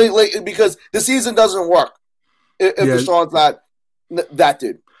 Because the season doesn't work if Deshaun's not that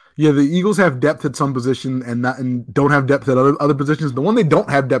dude. Yeah, the Eagles have depth at some position and don't have depth at other positions. The one they don't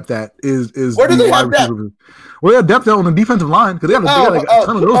have depth at is where do the they wide have depth? receiver. Well, they have depth on the defensive line because they have like a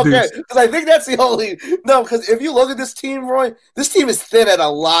ton of those dudes. Because I think that's the only because if you look at this team, Roy, this team is thin at a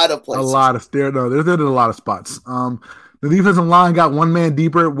lot of places. They're thin at a lot of spots. The defensive line got one man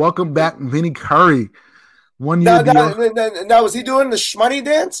deeper. Welcome back, Vinny Curry. 1 year deal. Now, is he doing the shmoney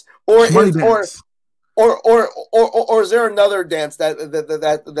dance or is there another dance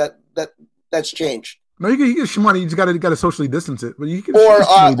that's changed? No, you can get shmoney. You just got to socially distance it. But you can or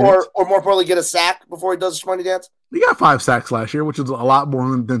more importantly, get a sack before he does the shmoney dance. He got 5 sacks last year, which is a lot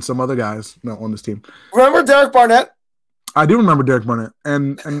more than some other guys on this team. Remember Derek Barnett? I do remember Derek Barnett,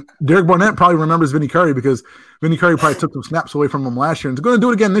 and Derek Barnett probably remembers Vinny Curry because Vinny Curry probably took some snaps away from him last year, and he's going to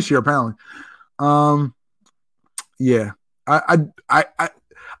do it again this year apparently. Yeah,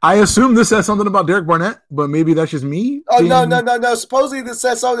 I assume this says something about Derek Barnett, but maybe that's just me. Oh no! Supposedly this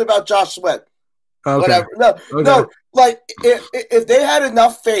says something about Josh Sweat. Okay. Whatever. No. Like if they had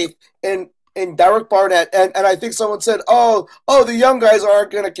enough faith in Derek Barnett, and I think someone said, oh, the young guys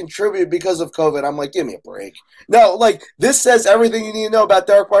aren't going to contribute because of COVID. I'm like, give me a break. No, like this says everything you need to know about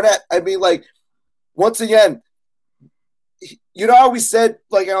Derek Barnett. I mean, like once again, you know how we said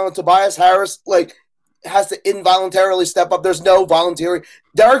like Tobias Harris like has to involuntarily step up. There's no volunteering.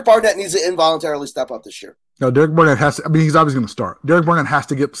 Derek Barnett needs to involuntarily step up this year. No, Derek Barnett has to. I mean, he's obviously going to start. Derek Barnett has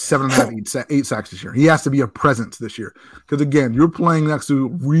to get 7.5, 8 sacks this year. He has to be a presence this year because again, you're playing next to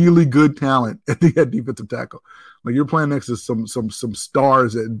really good talent at defensive tackle. Like you're playing next to some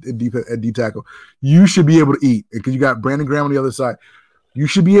stars at D tackle. You should be able to eat because you got Brandon Graham on the other side. You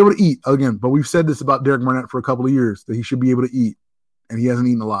should be able to eat again. But we've said this about Derek Barnett for a couple of years that he should be able to eat, and he hasn't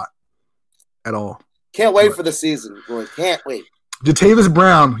eaten a lot at all. Can't wait for the season, boy. Can't wait. Jatavis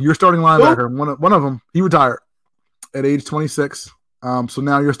Brown, your starting linebacker, one of them, he retired at age 26. So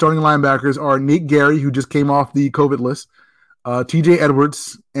now your starting linebackers are Nate Gary, who just came off the COVID list, TJ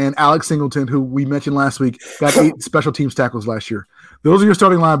Edwards, and Alex Singleton, who we mentioned last week, got 8 special teams tackles last year. Those are your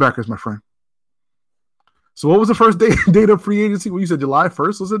starting linebackers, my friend. So what was the first date of free agency? Well, you said July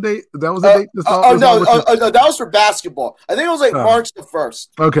 1st was the date? That was the date? No, that was for basketball. I think it was like March the 1st.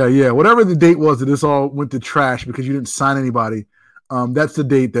 Okay, yeah. Whatever the date was that this all went to trash because you didn't sign anybody. That's the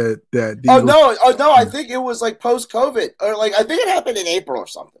date that no! I think it was like post-COVID, or like I think it happened in April or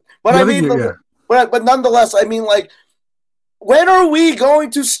something. But yeah, but nonetheless, I mean, like, when are we going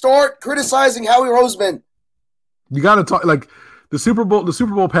to start criticizing Howie Roseman? You got to talk like the Super Bowl. The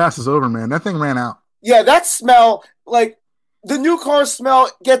Super Bowl pass is over, man. That thing ran out. Yeah, that smell, like the new car smell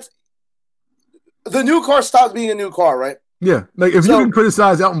the new car stops being a new car, right? Yeah, like if you can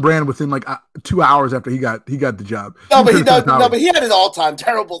criticize Elton Brand within like 2 hours after he got the job. But he had an all-time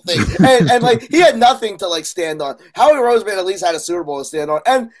terrible thing, and like he had nothing to like stand on. Howie Roseman at least had a Super Bowl to stand on,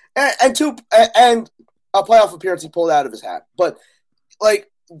 and a playoff appearance he pulled out of his hat. But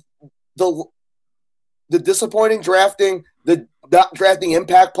like the disappointing drafting, the not drafting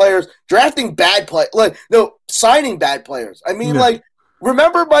impact players, drafting bad play, signing bad players. I mean, like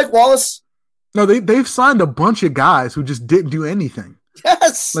remember Mike Wallace? No, they've signed a bunch of guys who just didn't do anything.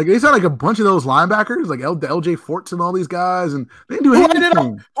 Yes. Like they signed like a bunch of those linebackers, like LJ Forts and all these guys, and they didn't do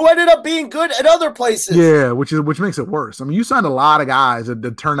anything. Who ended up being good at other places. Yeah, which makes it worse. I mean, you signed a lot of guys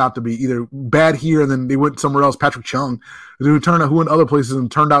that turned out to be either bad here and then they went somewhere else. Patrick Chung, who went other places and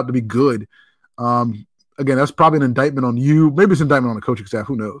turned out to be good. Again, that's probably an indictment on you. Maybe it's an indictment on the coaching staff.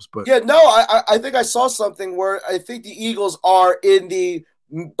 Who knows? But yeah, no, I think I saw something where I think the Eagles are in the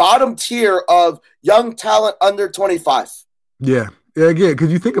bottom tier of young talent under 25. Yeah, again, because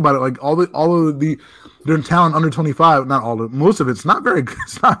you think about it, like all of their talent under 25, not all of most of it's not very good.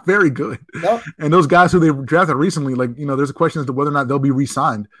 It's not very good. Nope. And those guys who they drafted recently, like there's a question as to whether or not they'll be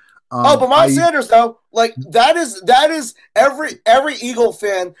re-signed. But Miles Sanders though, like that is every Eagle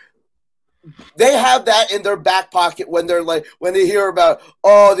fan. They have that in their back pocket when they hear about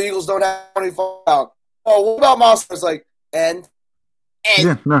the Eagles don't have 25. Oh, what about Miles Sanders? Like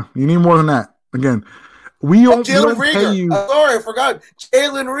yeah, no, you need more than that. Again, we don't pay you. Sorry, I forgot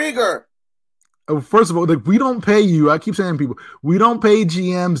Jalen Reagor. First of all, like we don't pay you. I keep saying to people, we don't pay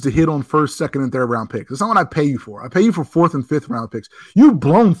GMs to hit on first, second, and third round picks. That's not what I pay you for. I pay you for fourth and fifth round picks. You've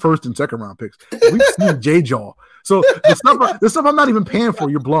blown first and second round picks. We've seen J-Jaw. So the stuff I'm not even paying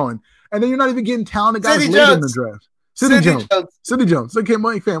for, you're blowing. And then you're not even getting talented guys later in the draft. Sidney Jones. Like, hey,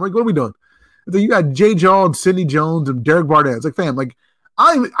 Mike, fam, like, what are we doing? So you got J-Jaw and Sidney Jones and Derek Barnett. It's like, fam, like,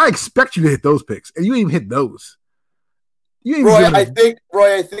 I expect you to hit those picks, and you ain't even hit those. Roy, I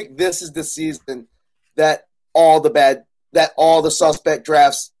think this is the season that all the suspect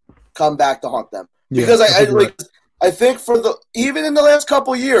drafts come back to haunt them. Because I think even in the last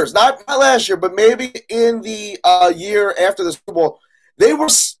couple of years, not last year, but maybe in the year after the Super Bowl, they were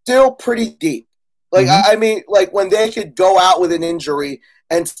still pretty deep. Like, I mean, like when they could go out with an injury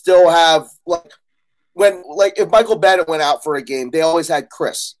and still have if Michael Bennett went out for a game, they always had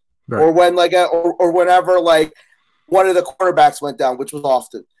Chris. Right. Or when or whenever like one of the quarterbacks went down, which was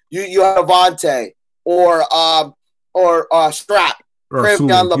often. You have Avante or Strap, Craven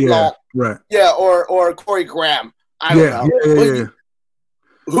LeBlanc, right? Yeah, or Corey Graham. I don't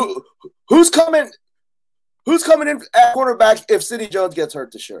know. Who's coming in at quarterback if Sidney Jones gets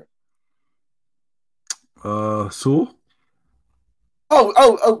hurt this year? Sewell.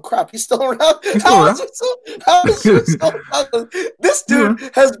 Oh, crap. He's still around? How is he still around? This dude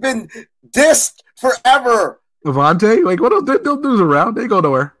has been dissed forever. Avante? Like, what else? They'll dudes around. They go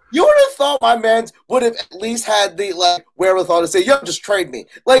nowhere. You would have thought my man would have at least had the wherewithal to say, yo, just trade me.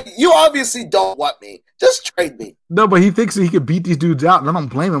 Like, you obviously don't want me. Just trade me. No, but he thinks that he could beat these dudes out, and I don't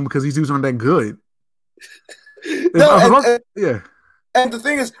blame him because these dudes aren't that good. And the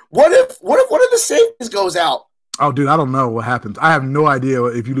thing is, what if one of the safeties goes out? Oh, dude, I don't know what happens. I have no idea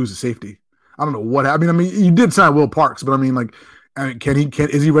if you lose a safety. I don't know what happened. I mean, you did sign Will Parks, but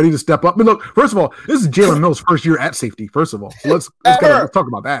is he ready to step up? I mean, look, first of all, this is Jalen Mills' first year at safety, first of all. So let's talk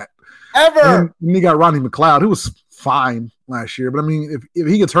about that. And then you got Rodney McLeod, who was fine last year. But, I mean, if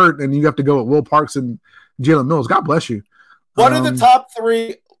he gets hurt and you have to go with Will Parks and Jalen Mills, God bless you. What are the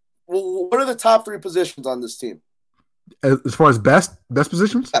top three positions on this team? As far as best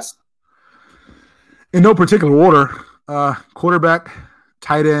positions? Yes. In no particular order, quarterback,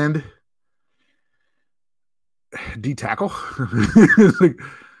 tight end, D tackle.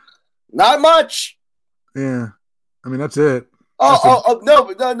 Not much. Yeah. I mean, that's it. No.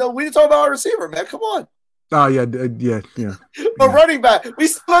 We didn't talk about our receiver, man. Come on. Oh, yeah. A running back. We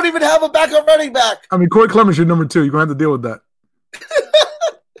still don't even have a backup running back. I mean, Corey Clemens, you're number 2. You're going to have to deal with that.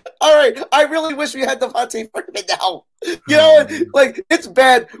 All right, I really wish we had Devontae Freeman now. You know, like it's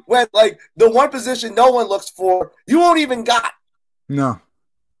bad when like the one position no one looks for, you won't even got. No.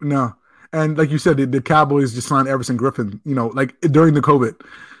 And like you said, the Cowboys just signed Everson Griffin, you know, like during the COVID.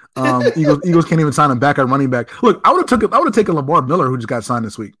 Eagles can't even sign a backup running back. Look, I would have taken Lamar Miller, who just got signed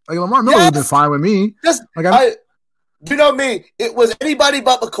this week. Like Lamar Miller would have been fine with me. You know me, it was anybody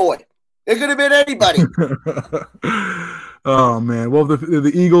but McCoy. It could have been anybody. Oh man! Well,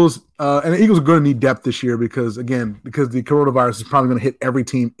 the Eagles and the Eagles are going to need depth this year because the coronavirus is probably going to hit every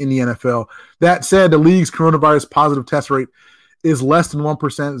team in the NFL. That said, the league's coronavirus positive test rate is less than 1%,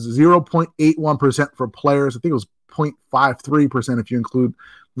 0.81% for players. I think it was 0.53% if you include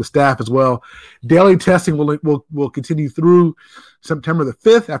the staff as well. Daily testing will continue through September the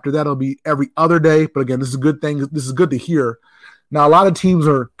 5th. After that, it'll be every other day. But again, this is a good thing. This is good to hear. Now, a lot of teams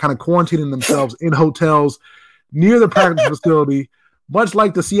are kind of quarantining themselves in hotels near the practice facility, much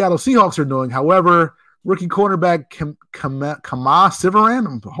like the Seattle Seahawks are doing. However, rookie cornerback Kama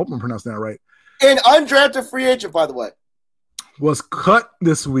Sivaran, I hope I'm pronouncing that right. An undrafted free agent, by the way. Was cut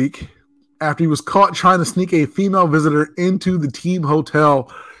this week after he was caught trying to sneak a female visitor into the team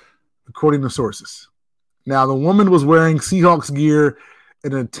hotel, according to sources. Now, the woman was wearing Seahawks gear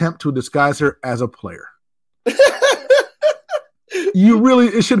in an attempt to disguise her as a player.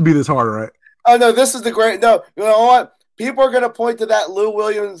 It shouldn't be this hard, right? Oh, no, this is the great – no, you know what? People are going to point to that Lou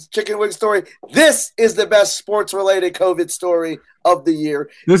Williams chicken wing story. This is the best sports-related COVID story of the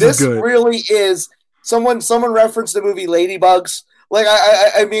year. This is good. Really is – someone referenced the movie Ladybugs. Like,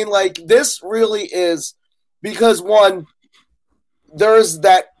 I mean, like, this really is because, one, there's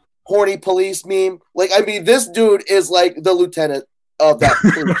that horny police meme. Like, I mean, this dude is like the lieutenant of that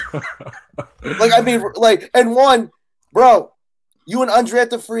police. Like, I mean, like, and one, bro, you an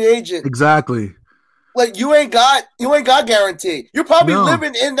undrafted free agent. Exactly. Like you ain't got guarantee. You're probably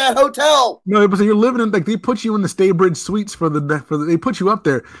living in that hotel. No, but you're living in like they put you in the Staybridge suites for they put you up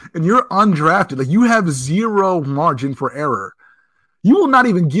there and you're undrafted. Like you have zero margin for error. You will not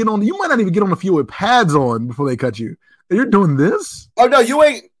even get on. You might not even get on the field with pads on before they cut you. And you're doing this? Oh no, you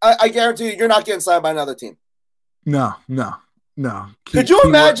ain't. I guarantee you're not getting signed by another team. No. Could you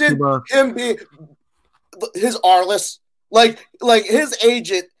imagine him being his Arliss? Like his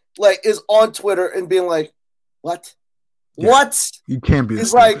agent is on Twitter and being like, "What? Yeah. What? You can't be." He's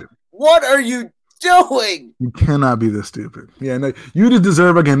stupid. Like, "What are you doing? You cannot be this stupid." Yeah, no, you just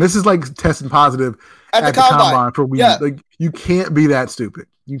deserve again. This is like testing positive at the combine for weed. Yeah. Like you can't be that stupid.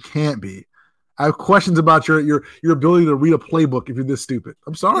 You can't be. I have questions about your ability to read a playbook if you're this stupid.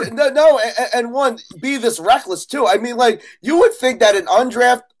 I'm sorry. No, and one, be this reckless too. I mean, like you would think that an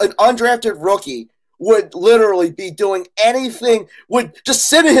undrafted rookie would literally be doing anything, would just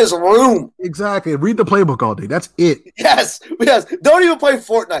sit in his room. Exactly. Read the playbook all day. That's it. Yes. Don't even play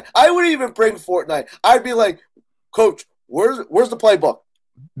Fortnite. I wouldn't even bring Fortnite. I'd be like, Coach, where's the playbook?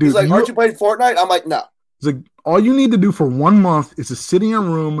 Dude, He's like, aren't you playing Fortnite? I'm like, no. It's like all you need to do for 1 month is to sit in your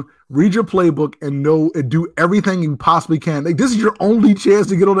room, read your playbook, and do everything you possibly can. Like, this is your only chance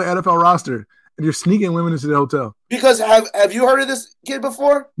to get on the NFL roster, and you're sneaking women into the hotel. Because have you heard of this kid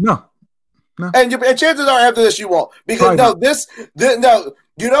before? No. And chances are after this you won't. Because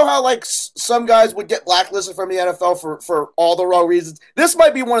you know how like some guys would get blacklisted from the NFL for all the wrong reasons. This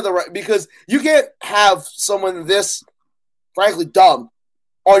might be one of the right, because you can't have someone this, frankly, dumb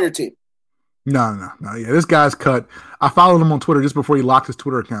on your team. No. Yeah, this guy's cut. I followed him on Twitter just before he locked his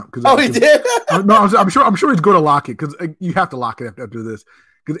Twitter account. He did? No, I'm sure he's going to lock it because you have to lock it after this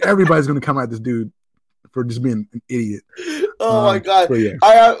because everybody's going to come at this dude for just being an idiot. Oh my God! Yeah.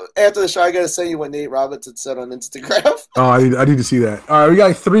 After the show, I got to send you what Nate Robinson said on Instagram. Oh, I need to see that. All right, we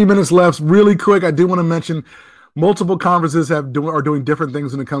got 3 minutes left. Really quick, I do want to mention multiple conferences are doing different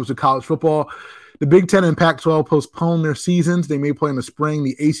things when it comes to college football. The Big Ten and Pac-12 postponed their seasons. They may play in the spring.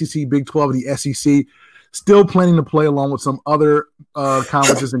 The ACC, Big 12, and the SEC still planning to play along with some other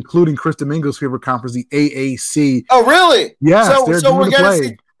conferences, including Chris Domingo's favorite conference, the AAC. Oh, really? Yeah. So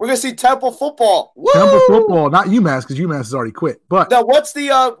we're gonna see Temple football. Woo! Temple football, not UMass because UMass has already quit. But now, what's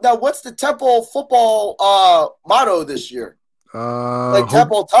the Temple football motto this year?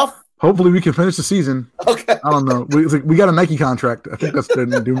 Temple tough. Hopefully, we can finish the season. Okay. I don't know. We got a Nike contract. I think that's their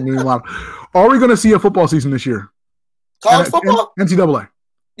new model. Are we going to see a football season this year? College football? NCAA.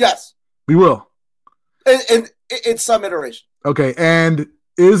 Yes. We will. And it's some iteration. Okay. And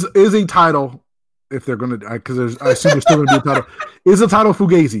is a title, if they're going to, because I assume there's still going to be a title, is a title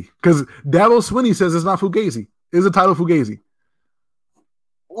Fugazi? Because Dabo Swinney says it's not Fugazi. Is a title Fugazi?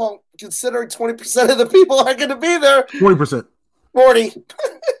 Well, considering 20% of the people are going to be there. 40%. 40.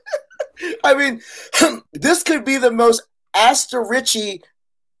 I mean, this could be the most Astor-Richie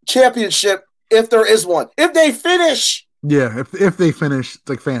championship if there is one. If they finish. Yeah, if they finish, it's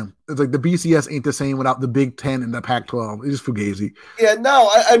like, fam. It's like the BCS ain't the same without the Big Ten and the Pac-12. It's just Fugazi. Yeah, no,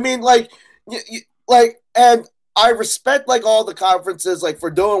 I mean, and I respect, like, all the conferences, like,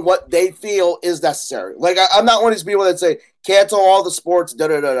 for doing what they feel is necessary. Like, I'm not one of these people that say, cancel all the sports,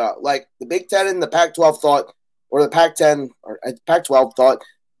 da-da-da-da. Like, the Big Ten and the Pac-12 thought, or the Pac-10 or Pac-12 thought,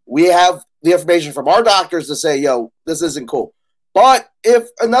 we have the information from our doctors to say, yo, this isn't cool. But if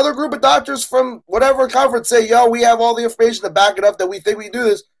another group of doctors from whatever conference say, yo, we have all the information to back it up that we think we can do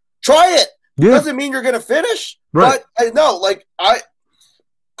this, try it. Yeah. Doesn't mean you're going to finish. Right. But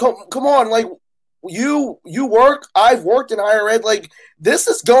come on, like, you work, I've worked in higher ed. Like, this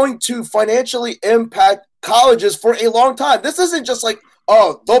is going to financially impact colleges for a long time. This isn't just like,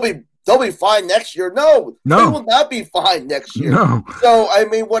 oh, they'll be fine next year. No, they will not be fine next year. No. So, I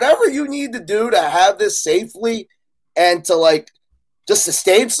mean, whatever you need to do to have this safely and to, like, just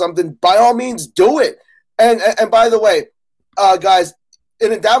sustain something, by all means, do it. And by the way, guys,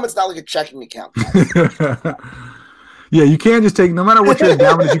 an endowment's not like a checking account. Yeah, you can't just take, no matter what your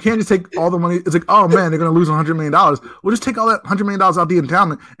endowment is, you can't just take all the money. It's like, oh, man, they're going to lose $100 million. We'll just take all that $100 million out the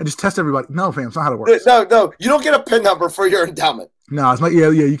endowment and just test everybody. No, fam, it's not how it works. No, you don't get a PIN number for your endowment. No, it's not. Yeah,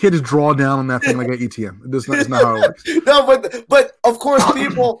 you can't just draw down on that thing like an ATM. It's not how it works. No, but of course,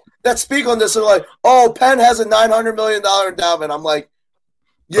 people that speak on this are like, "Oh, Penn has a $900 million endowment." I'm like,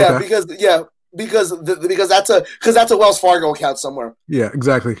 yeah, okay. because that's a Wells Fargo account somewhere. Yeah,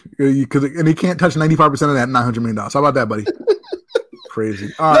 exactly. And he can't touch 95% of that $900 million. How about that, buddy?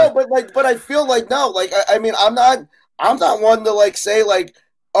 Crazy. All right. But I feel like no, like I mean, I'm not one to like say like,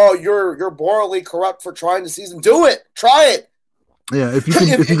 oh, you're morally corrupt for trying the season. Do it, try it. Yeah, if you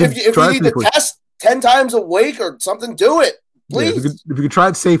need to test 10 times a week or something, do it, please. Yeah, if you can try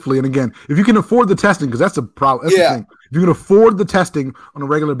it safely, and again, if you can afford the testing, because that's the problem. That's the thing. If you can afford the testing on a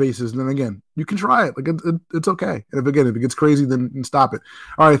regular basis, then again, you can try it. Like it's okay. And if it gets crazy, then stop it.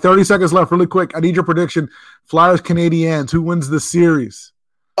 All right, 30 seconds left. Really quick. I need your prediction. Flyers, Canadiens. Who wins this series?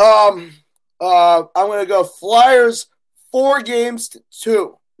 I'm gonna go Flyers 4-2.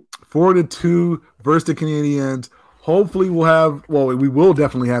 4-2 versus the Canadiens. Hopefully we will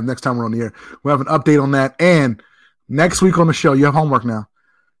definitely have next time we're on the air. We'll have an update on that. And next week on the show, you have homework now.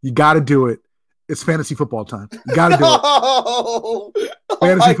 You got to do it. It's fantasy football time. You got to do it.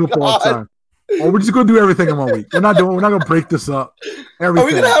 Fantasy football time. Or we're just going to do everything in 1 week. We're not going to break this up. Everything. Are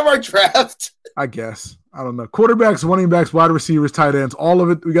we going to have our draft? I guess. I don't know. Quarterbacks, running backs, wide receivers, tight ends, all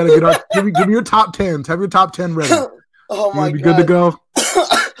of it. We got to get our give me your top 10s. Have your top 10 ready. Oh my God. Be good to go.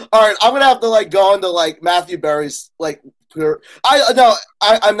 All right, I'm gonna have to like go into like Matthew Berry's like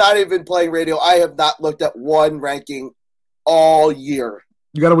I'm not even playing radio. I have not looked at one ranking all year.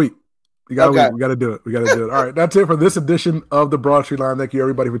 You got a week. We got to do it. All right. That's it for this edition of the Broad Street Line. Thank you,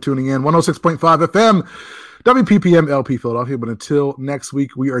 everybody, for tuning in. 106.5 FM, WPPM LP Philadelphia. But until next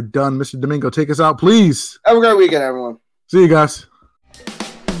week, we are done. Mr. Domingo, take us out, please. Have a great weekend, everyone. See you guys.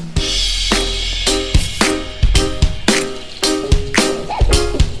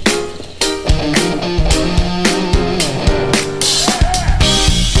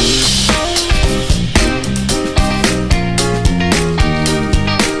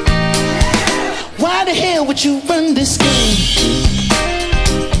 Would you run this game?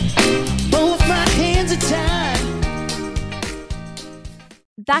 Both my hands are tied.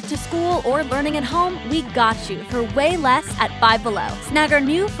 Back to school or learning at home, we got you for way less at Five Below. Snag our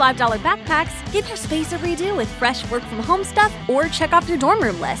new $5 backpacks, give your space a redo with fresh work from home stuff, or check off your dorm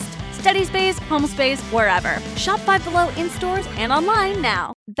room list. Study space, home space, wherever. Shop Five Below in stores and online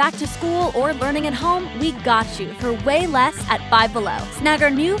now. Back to school or learning at home, we got you for way less at Five Below. Snag our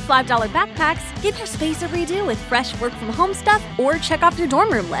new $5 backpacks, give your space a redo with fresh work from home stuff, or check off your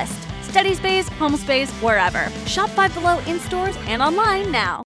dorm room list. Study space, home space, wherever. Shop Five Below in stores and online now.